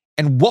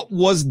 And what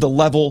was the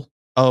level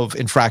of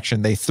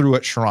infraction they threw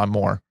at Sherrone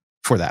Moore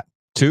for that?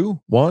 2,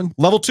 1,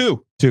 level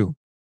 2. Yeah,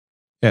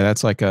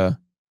 that's like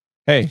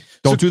hey,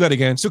 don't do that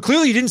again. So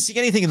clearly you didn't see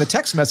anything in the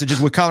text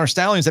messages with Connor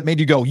Stalions that made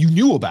you go, you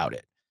knew about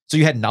it. So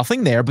you had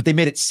nothing there, but they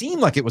made it seem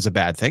like it was a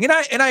bad thing. And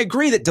I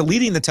agree that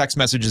deleting the text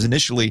messages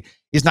initially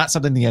is not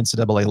something the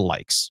NCAA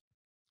likes.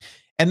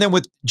 And then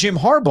with Jim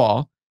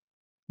Harbaugh,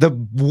 the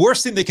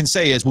worst thing they can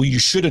say is, well, you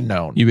should have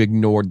known. You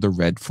ignored the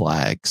red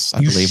flags, I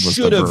believe was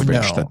the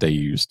verbiage that they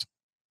used.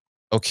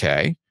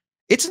 Okay.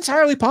 It's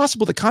entirely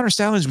possible that Connor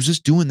Stalions was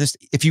just doing this.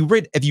 If you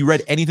read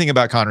anything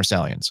about Connor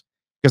Stalions,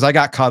 because I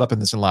got caught up in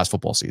this in last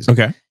football season.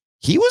 Okay.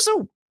 He was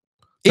a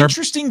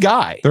interesting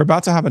guy. They're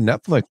about to have a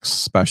Netflix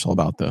special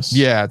about this.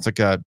 Yeah, it's like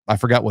I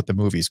forgot what the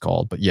movie's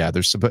called, but yeah,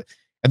 and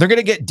they're going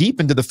to get deep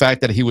into the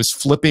fact that he was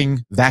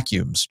flipping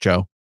vacuums,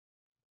 Joe.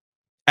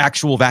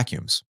 Actual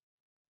vacuums.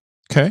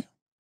 Okay.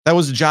 That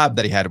was a job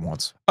that he had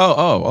once.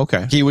 Oh,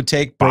 okay. He would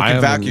take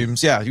broken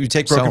vacuums. Yeah, he would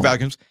take broken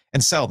vacuums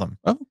and sell them.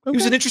 Oh, okay. He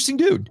was an interesting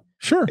dude.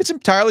 Sure. It's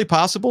entirely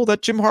possible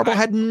that Jim Harbaugh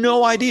had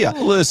no idea.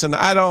 Listen,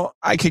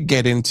 I could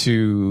get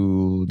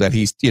into that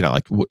he's,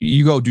 like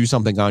you go do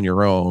something on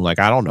your own. Like,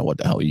 I don't know what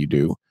the hell you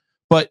do.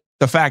 But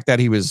the fact that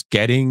he was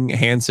getting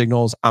hand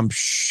signals, I'm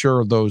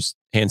sure those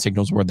hand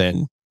signals were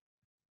then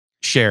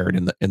shared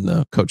in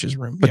the coach's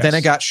room. But then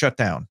it got shut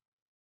down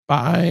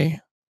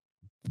by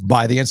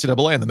the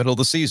NCAA in the middle of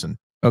the season.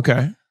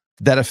 Okay.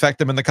 Did that affect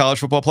them in the college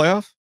football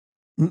playoff?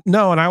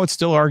 No, and I would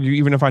still argue,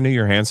 even if I knew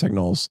your hand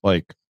signals,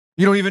 like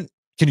you don't even.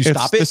 Can you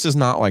stop it? This is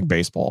not like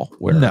baseball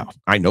where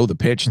I know the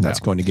pitch and that's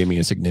going to give me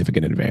a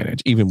significant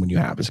advantage, even when you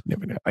have a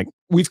significant. Like,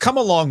 we've come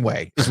a long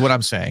way, is what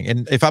I'm saying.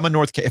 And if I'm a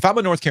North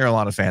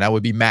Carolina fan, I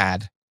would be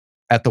mad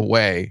at the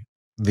way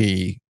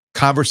the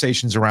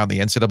conversations around the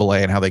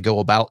NCAA and how they go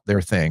about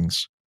their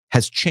things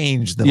has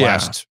changed the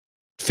last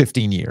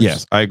 15 years.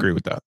 Yes, I agree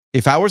with that.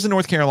 If I was a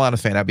North Carolina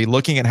fan, I'd be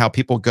looking at how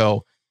people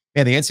go,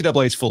 man, the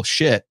NCAA is full of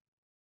shit.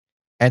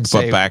 And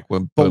say, back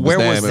when, but where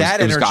was that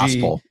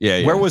energy?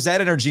 Yeah. Where was that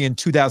energy in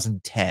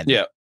 2010?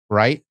 Yeah.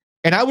 Right.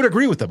 And I would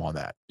agree with them on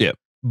that. Yeah.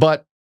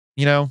 But,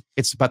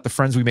 it's about the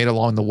friends we made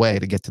along the way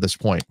to get to this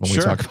point when we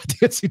talk about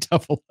the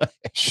NCAA.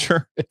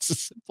 Sure. It's as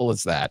simple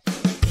as that.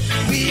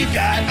 We've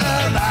got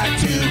a lot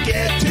to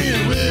get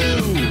to.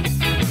 Woo.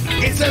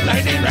 It's a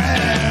lightning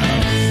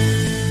round.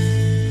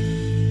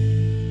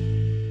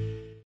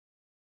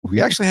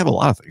 We actually have a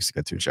lot of things to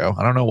get to, Joe.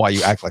 I don't know why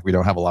you act like we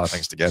don't have a lot of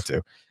things to get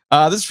to.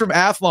 This is from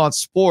Athlon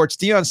Sports.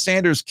 Deion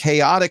Sanders'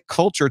 chaotic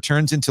culture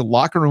turns into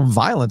locker room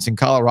violence in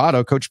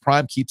Colorado. Coach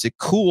Prime keeps it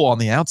cool on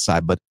the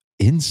outside, but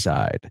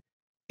inside,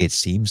 it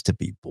seems to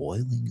be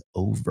boiling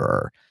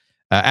over.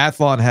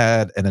 Athlon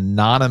had an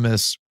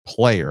anonymous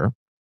player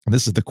And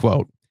this is the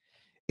quote.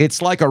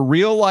 "It's like a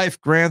real-life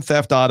Grand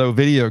Theft Auto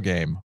video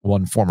game,"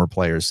 one former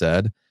player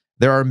said.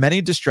 "There are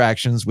many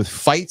distractions with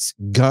fights,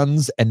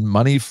 guns, and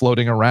money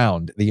floating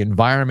around. The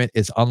environment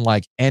is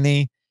unlike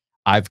any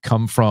I've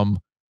come from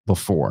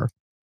before."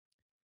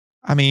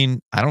 I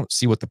mean, I don't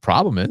see what the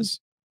problem is.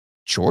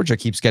 Georgia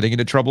keeps getting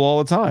into trouble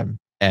all the time,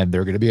 and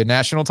they're going to be a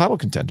national title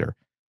contender.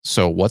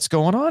 So what's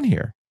going on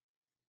here?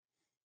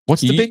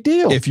 What's the big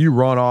deal? If you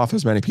run off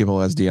as many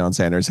people as Deion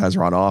Sanders has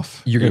run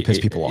off, you're going to piss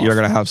people off. You're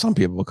going to have some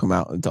people come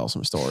out and tell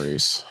some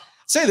stories.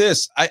 Say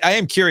this. I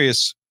am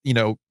curious. You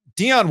know,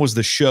 Deion was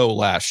the show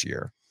last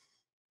year,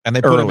 and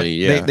they put him.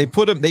 They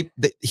put him.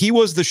 He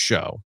was the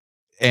show,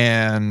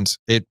 and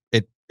it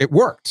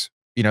worked.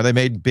 You know, they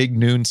made Big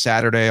Noon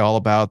Saturday all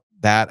about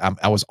that.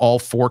 I was all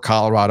for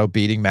Colorado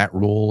beating Matt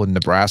Rule and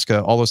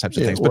Nebraska, all those types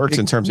of things. It works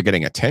in terms of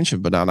getting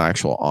attention, but not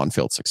actual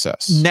on-field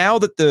success. Now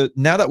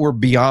that we're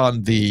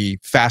beyond the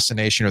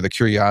fascination or the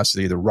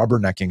curiosity, the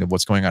rubbernecking of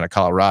what's going on at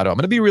Colorado, I'm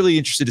going to be really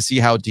interested to see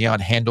how Deion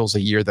handles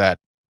a year that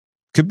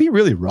could be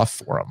really rough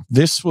for him.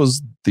 This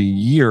was the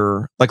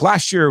year, like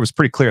last year, it was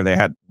pretty clear they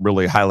had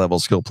really high-level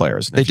skill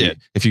players. And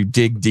if you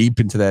dig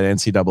deep into that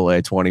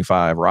NCAA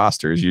 25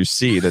 rosters, you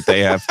see that they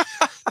have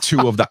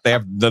two of that. They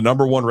have the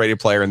number one rated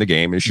player in the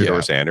game is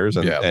Shedeur Sanders,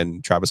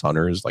 and Travis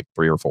Hunter is like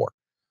 3 or 4.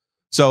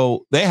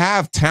 So they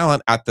have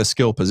talent at the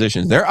skill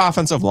positions. Their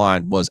offensive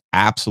line was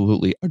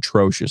absolutely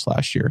atrocious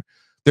last year.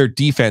 Their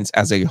defense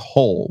as a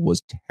whole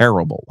was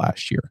terrible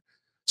last year.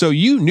 So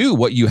you knew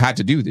what you had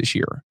to do this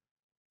year.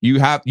 You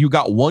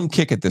got one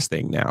kick at this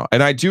thing now,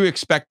 and I do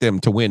expect them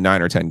to win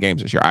 9 or 10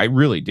 games this year. I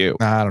really do.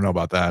 I don't know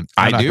about that.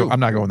 I'm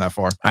not going that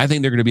far. I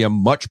think they're going to be a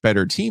much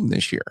better team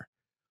this year.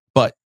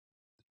 But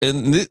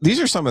these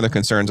are some of the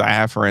concerns I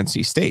have for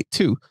NC State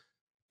too.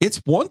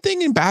 It's one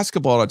thing in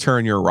basketball to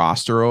turn your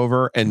roster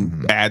over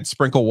and add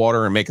sprinkle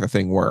water and make the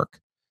thing work.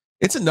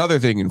 It's another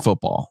thing in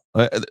football.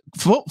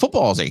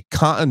 Football is a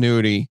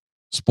continuity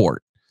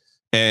sport.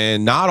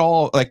 And not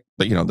all, like,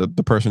 you know, the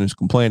person who's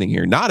complaining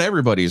here, not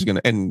everybody is going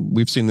to, and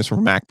we've seen this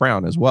from Mac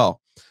Brown as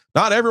well.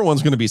 Not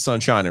everyone's going to be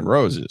sunshine and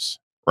roses,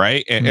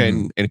 right?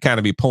 And kind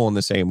of be pulling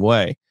the same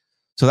way.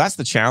 So that's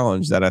the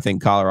challenge that I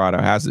think Colorado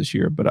has this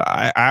year. But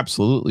I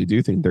absolutely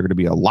do think they're going to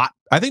be a lot.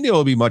 I think they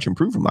will be much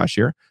improved from last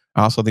year.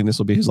 I also think this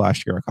will be his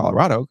last year at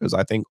Colorado because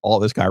I think all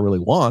this guy really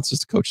wants is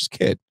to coach his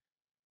kid.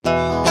 It's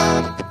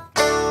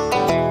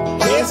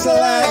a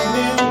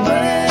lightning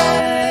round.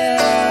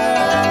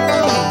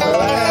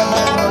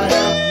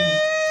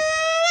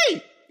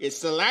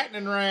 It's the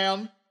lightning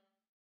round.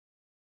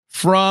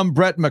 From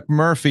Brett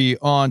McMurphy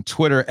on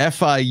Twitter,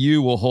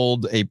 FIU will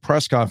hold a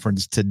press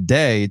conference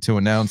today to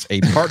announce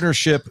a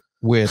partnership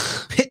with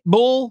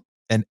Pitbull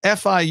and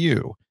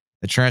FIU.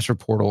 The transfer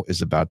portal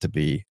is about to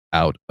be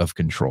out of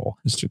control.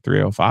 Mr.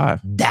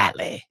 305. Dale.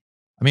 I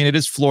mean, it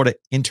is Florida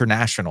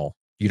International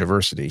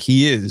University.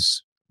 He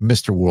is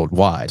Mr.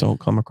 Worldwide.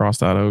 Don't come across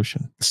that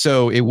ocean.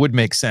 So it would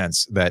make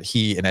sense that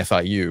he and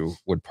FIU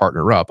would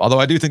partner up. Although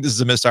I do think this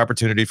is a missed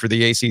opportunity for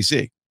the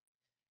ACC.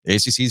 The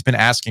ACC has been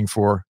asking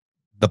for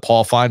the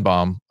Paul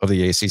Feinbaum of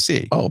the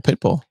ACC. Oh,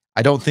 Pitbull.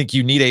 I don't think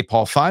you need a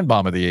Paul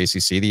Feinbaum of the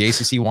ACC. The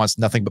ACC wants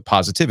nothing but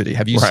positivity.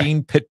 Have you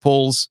seen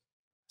Pitbull's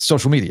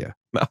social media?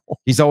 No.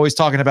 He's always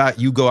talking about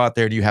you go out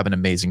there and you have an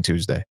amazing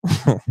Tuesday.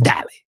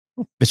 Dally,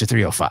 Mr.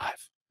 305.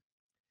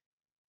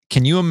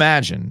 Can you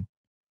imagine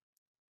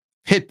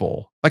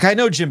Pitbull? Like, I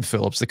know Jim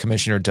Phillips, the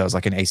commissioner, does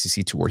like an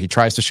ACC tour. He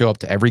tries to show up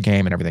to every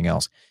game and everything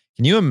else.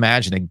 Can you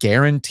imagine a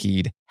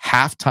guaranteed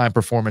halftime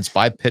performance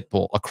by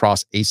Pitbull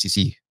across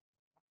ACC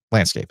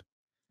landscape?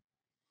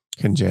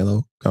 Can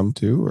J-Lo come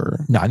too?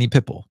 Or no, I need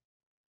Pitbull.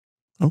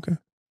 Okay.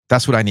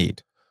 That's what I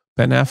need.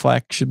 Ben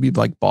Affleck should be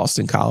like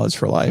Boston College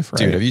for life, right?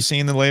 Dude, have you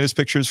seen the latest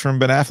pictures from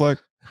Ben Affleck?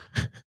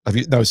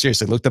 No,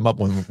 seriously, look them up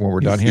when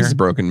we're done here. He's a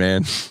broken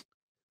man.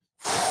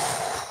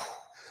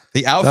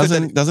 The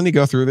outfit doesn't he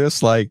go through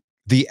this? Like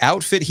the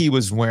outfit he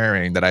was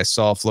wearing that I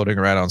saw floating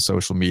around on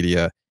social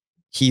media,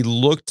 he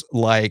looked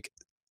like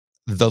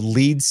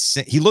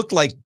he looked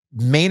like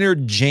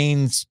Maynard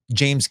James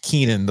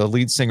Keenan, the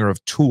lead singer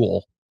of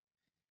Tool,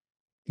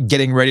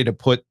 getting ready to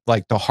put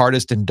like the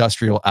hardest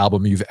industrial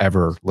album you've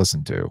ever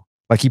listened to.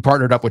 Like he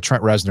partnered up with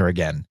Trent Reznor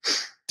again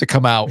to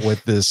come out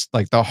with this,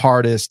 like the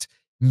hardest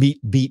Meat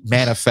Beat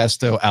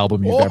Manifesto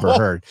album you've ever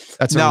heard.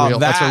 That's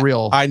a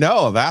real. I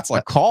know that's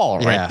a call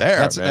right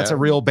there. That's a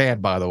real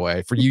band, by the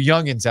way, for you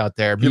youngins out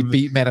there. Meat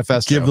Beat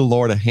Manifesto. Give the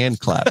Lord a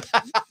hand clap.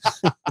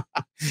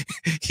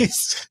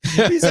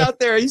 he's out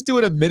there. He's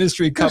doing a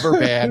ministry cover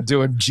band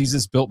doing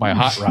Jesus Built My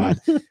Hot Rod.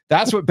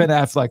 That's what Ben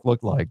Affleck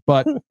looked like.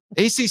 But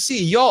ACC,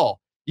 y'all,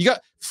 you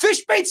got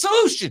Fish Bait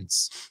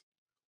Solutions.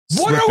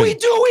 What are we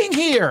doing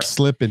here?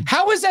 Slipping.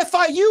 How is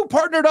FIU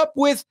partnered up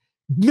with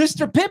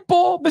Mr.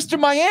 Pitbull, Mr.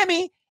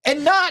 Miami,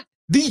 and not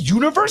the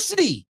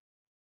University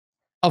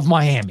of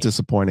Miami?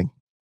 Disappointing.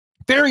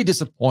 Very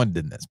disappointed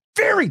in this.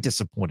 Very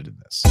disappointed in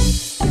this.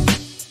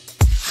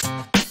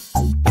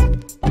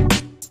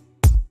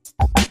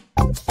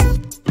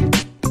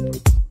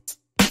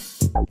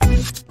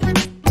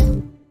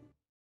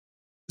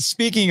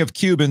 speaking of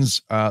Cubans,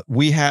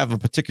 we have a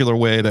particular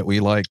way that we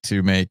like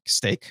to make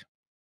steak.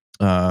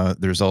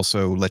 There's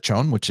also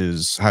lechon, which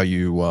is how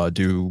you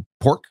do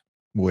pork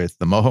with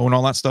the mojo and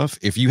all that stuff.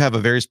 If you have a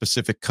very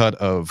specific cut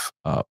of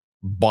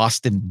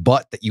Boston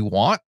butt that you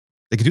want,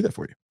 they can do that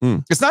for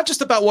you. It's not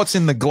just about what's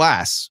in the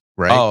glass,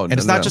 right? Oh, and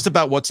it's not just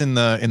about what's in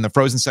the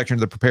frozen section of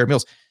the prepared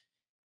meals.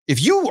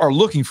 If you are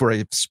looking for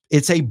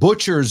it's a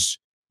butcher's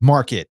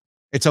market.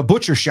 It's a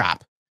butcher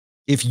shop.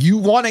 If you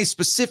want a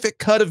specific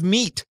cut of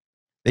meat,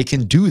 they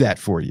can do that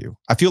for you.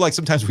 I feel like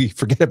sometimes we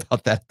forget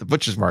about that at the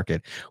butcher's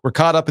market. We're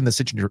caught up in the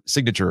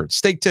signature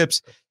steak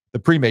tips, the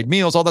pre-made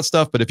meals, all that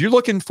stuff. But if you're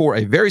looking for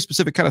a very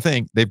specific kind of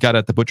thing, they've got it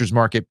at the butcher's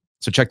market.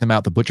 So check them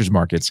out,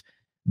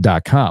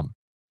 thebutchersmarkets.com.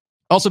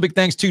 Also, big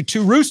thanks to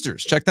Two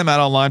Roosters. Check them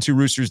out online,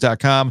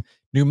 tworoosters.com.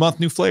 New month,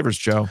 new flavors,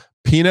 Joe.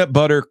 Peanut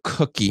butter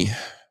cookie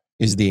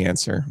is the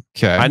answer.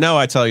 Okay. I know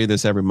I tell you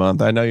this every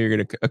month. I know you're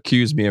going to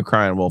accuse me of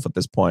crying wolf at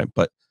this point,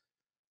 but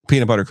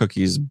peanut butter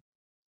cookie is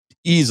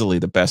easily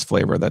the best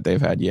flavor that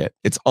they've had yet.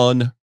 It's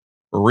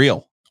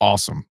unreal.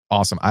 Awesome.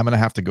 I'm going to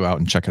have to go out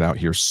and check it out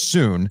here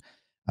soon.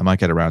 I might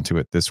get around to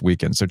it this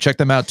weekend. So check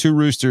them out,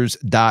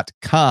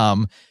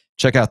 tworoosters.com.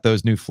 Check out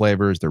those new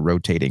flavors. They're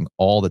rotating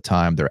all the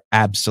time. They're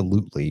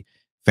absolutely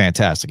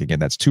fantastic. Again,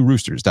 that's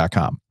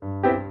tworoosters.com.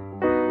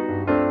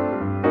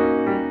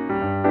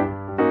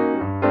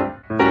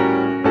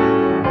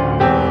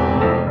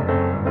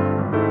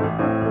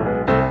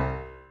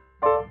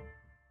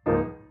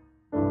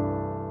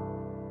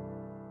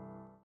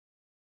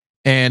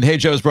 And Hey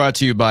Joe is brought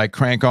to you by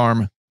Crank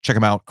Arm. Check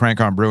them out,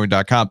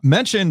 crankarmbrewing.com.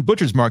 Mention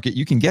Butcher's Market.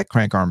 You can get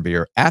Crank Arm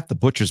beer at the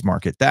Butcher's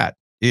Market. That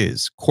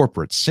is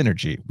corporate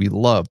synergy. We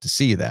love to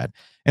see that.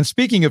 And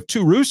speaking of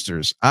Two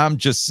Roosters, I'm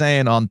just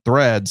saying on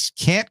Threads,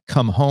 can't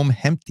come home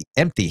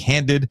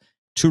empty-handed.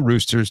 Two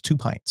Roosters, 2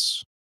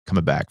 pints.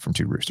 Coming back from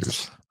Two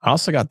Roosters. I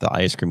also got the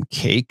ice cream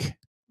cake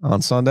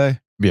on Sunday.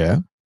 Yeah.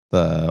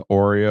 The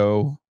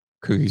Oreo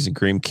cookies and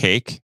cream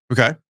cake.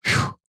 Okay.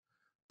 Whew.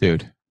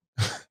 Dude.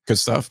 Good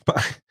stuff.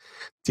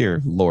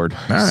 Dear Lord.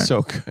 Right.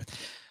 So good.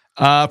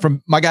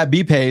 From my guy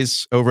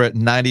B-Pays over at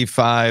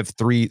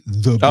 95.3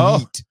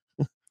 The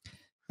Beat.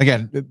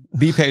 Again,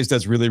 B-Pays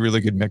does really, really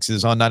good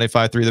mixes on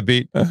 95.3 The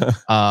Beat.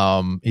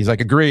 He's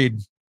like,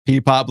 agreed. P.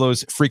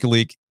 Pablo's Freak a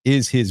Leak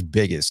is his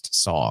biggest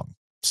song.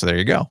 So there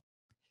you go.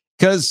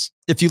 Because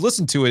if you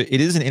listen to it, it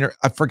is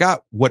I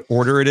forgot what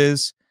order it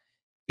is.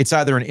 It's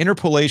either an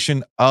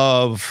interpolation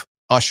of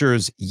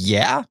Usher's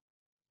Yeah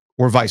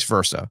or vice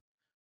versa.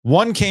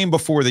 One came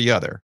before the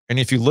other. And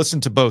if you listen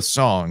to both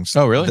songs,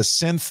 oh, really? The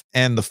synth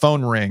and the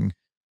phone ring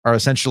are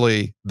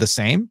essentially the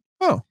same.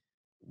 Oh.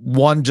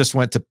 One just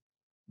went to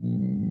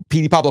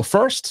P. Pablo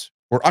first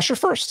or Usher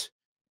first.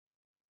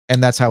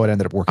 And that's how it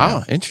ended up working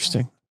out.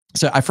 Interesting.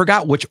 So I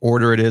forgot which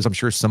order it is. I'm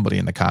sure somebody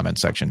in the comment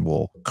section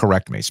will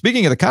correct me.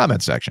 Speaking of the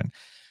comment section,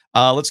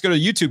 let's go to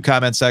the YouTube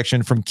comment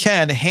section from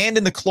Ken, Hand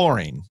in the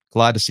Chlorine.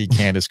 Glad to see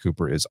Candace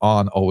Cooper is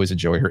on. Always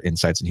enjoy her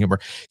insights and humor.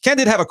 Ken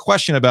did have a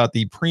question about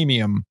the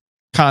premium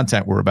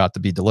content we're about to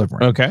be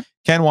delivering. Okay.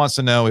 Ken wants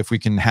to know if we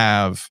can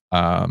have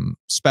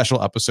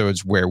special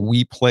episodes where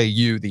we play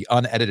you the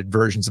unedited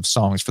versions of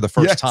songs for the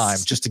first time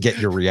just to get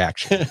your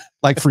reaction,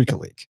 like Freak a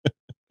Leak.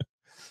 It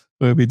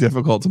would be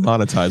difficult to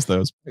monetize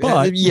those.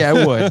 But yeah,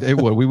 it would. It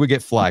would. We would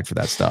get flagged for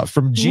that stuff.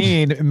 From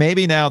Gene,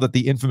 maybe now that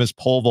the infamous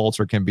pole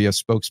vaulter can be a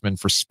spokesman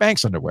for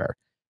Spanx underwear.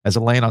 As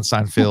Elaine on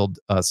Seinfeld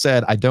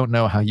said, I don't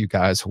know how you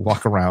guys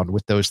walk around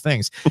with those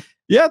things.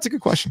 Yeah, it's a good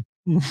question.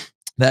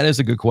 That is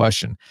a good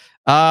question.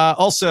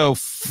 Also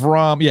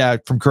from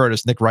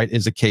Curtis, Nick Wright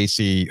is a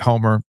KC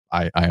homer.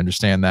 I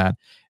understand that.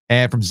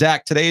 And from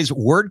Zach, today's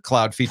word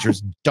cloud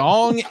features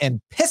dong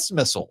and piss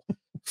missile.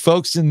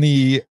 Folks,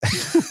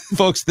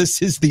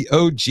 this is the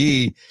OG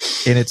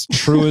in its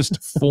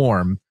truest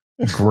form.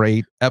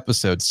 Great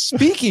episode.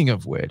 Speaking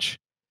of which,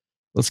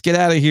 let's get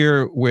out of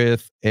here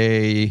with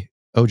a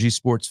OG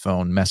Sports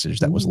phone message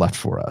that was left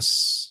for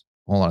us.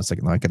 Hold on a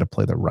second. I got to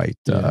play the right.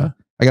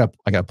 I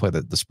gotta play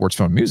the sports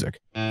phone music.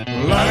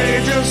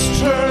 I just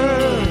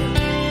turned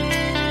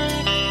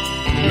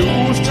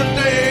lose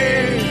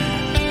today.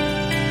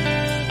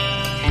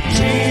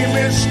 Team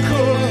is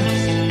cooked.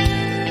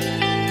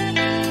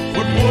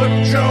 But what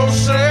Joe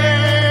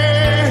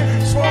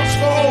say? Sports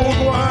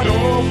phone wide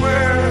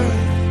open.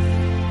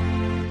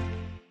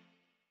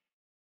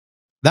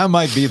 That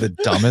might be the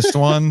dumbest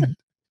one,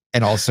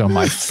 and also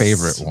my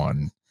favorite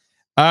one.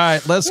 All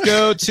right, let's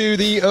go to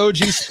the OG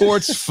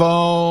Sports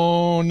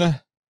phone.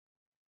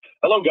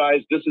 Hello, guys.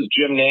 This is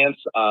Jim Nance.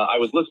 I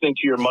was listening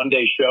to your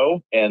Monday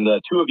show, and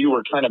the two of you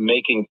were kind of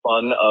making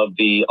fun of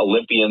the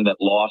Olympian that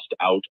lost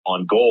out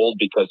on gold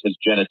because his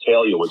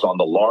genitalia was on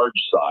the large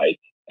side,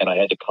 and I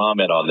had to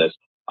comment on this.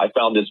 I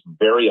found this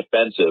very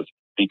offensive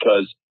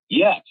because,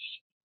 yes,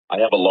 I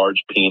have a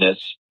large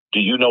penis. Do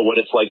you know what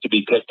it's like to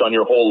be picked on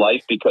your whole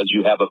life because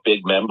you have a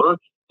big member?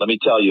 Let me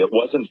tell you, it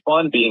wasn't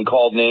fun being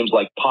called names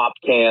like Pop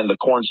Can, the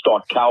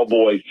Cornstalk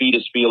Cowboy,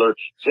 Fetus Feeler,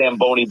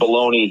 Zamboni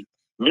Baloney,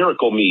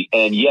 Miracle Meat,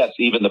 and yes,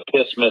 even the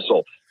piss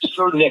missile.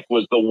 Sir Nick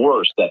was the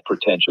worst, that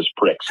pretentious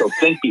prick. So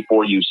think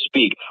before you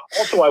speak.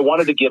 Also, I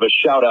wanted to give a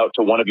shout out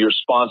to one of your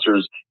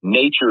sponsors,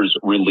 Nature's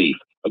Relief.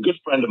 A good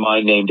friend of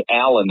mine named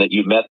Alan that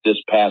you met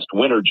this past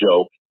winter,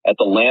 Joe, at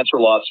the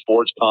Lancerlot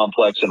Sports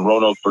Complex in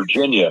Roanoke,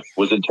 Virginia,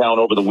 was in town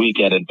over the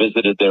weekend and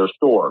visited their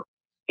store.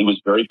 He was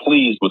very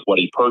pleased with what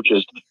he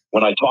purchased.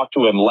 When I talked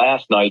to him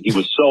last night, he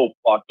was so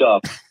fucked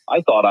up,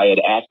 I thought I had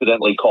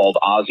accidentally called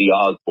Ozzy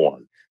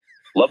Osbourne.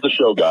 Love the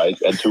show,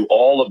 guys. And to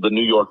all of the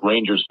New York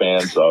Rangers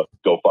fans, go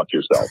fuck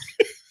yourself.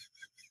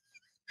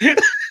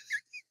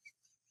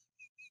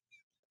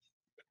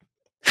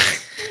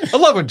 I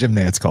love when Jim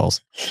Nantz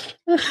calls.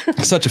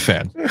 Such a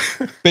fan.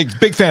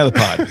 Big fan of the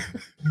pod.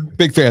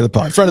 Big fan of the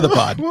pod. Friend of the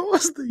pod. What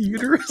was the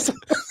uterus?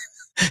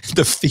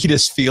 The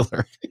fetus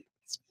feeler.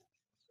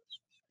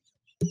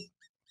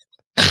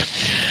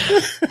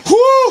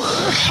 Whew.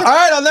 All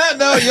right, on that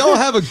note, y'all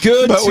have a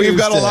good But Tuesday. we've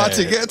got a lot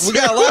to get to. We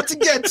got a lot to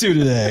get to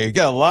today. We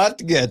got a lot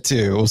to get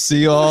to. We'll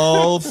see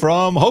y'all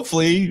from,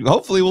 hopefully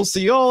we'll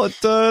see y'all at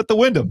the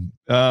Wyndham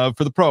for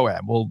the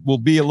Pro-Am. We'll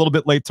be a little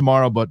bit late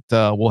tomorrow, but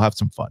we'll have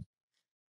some fun.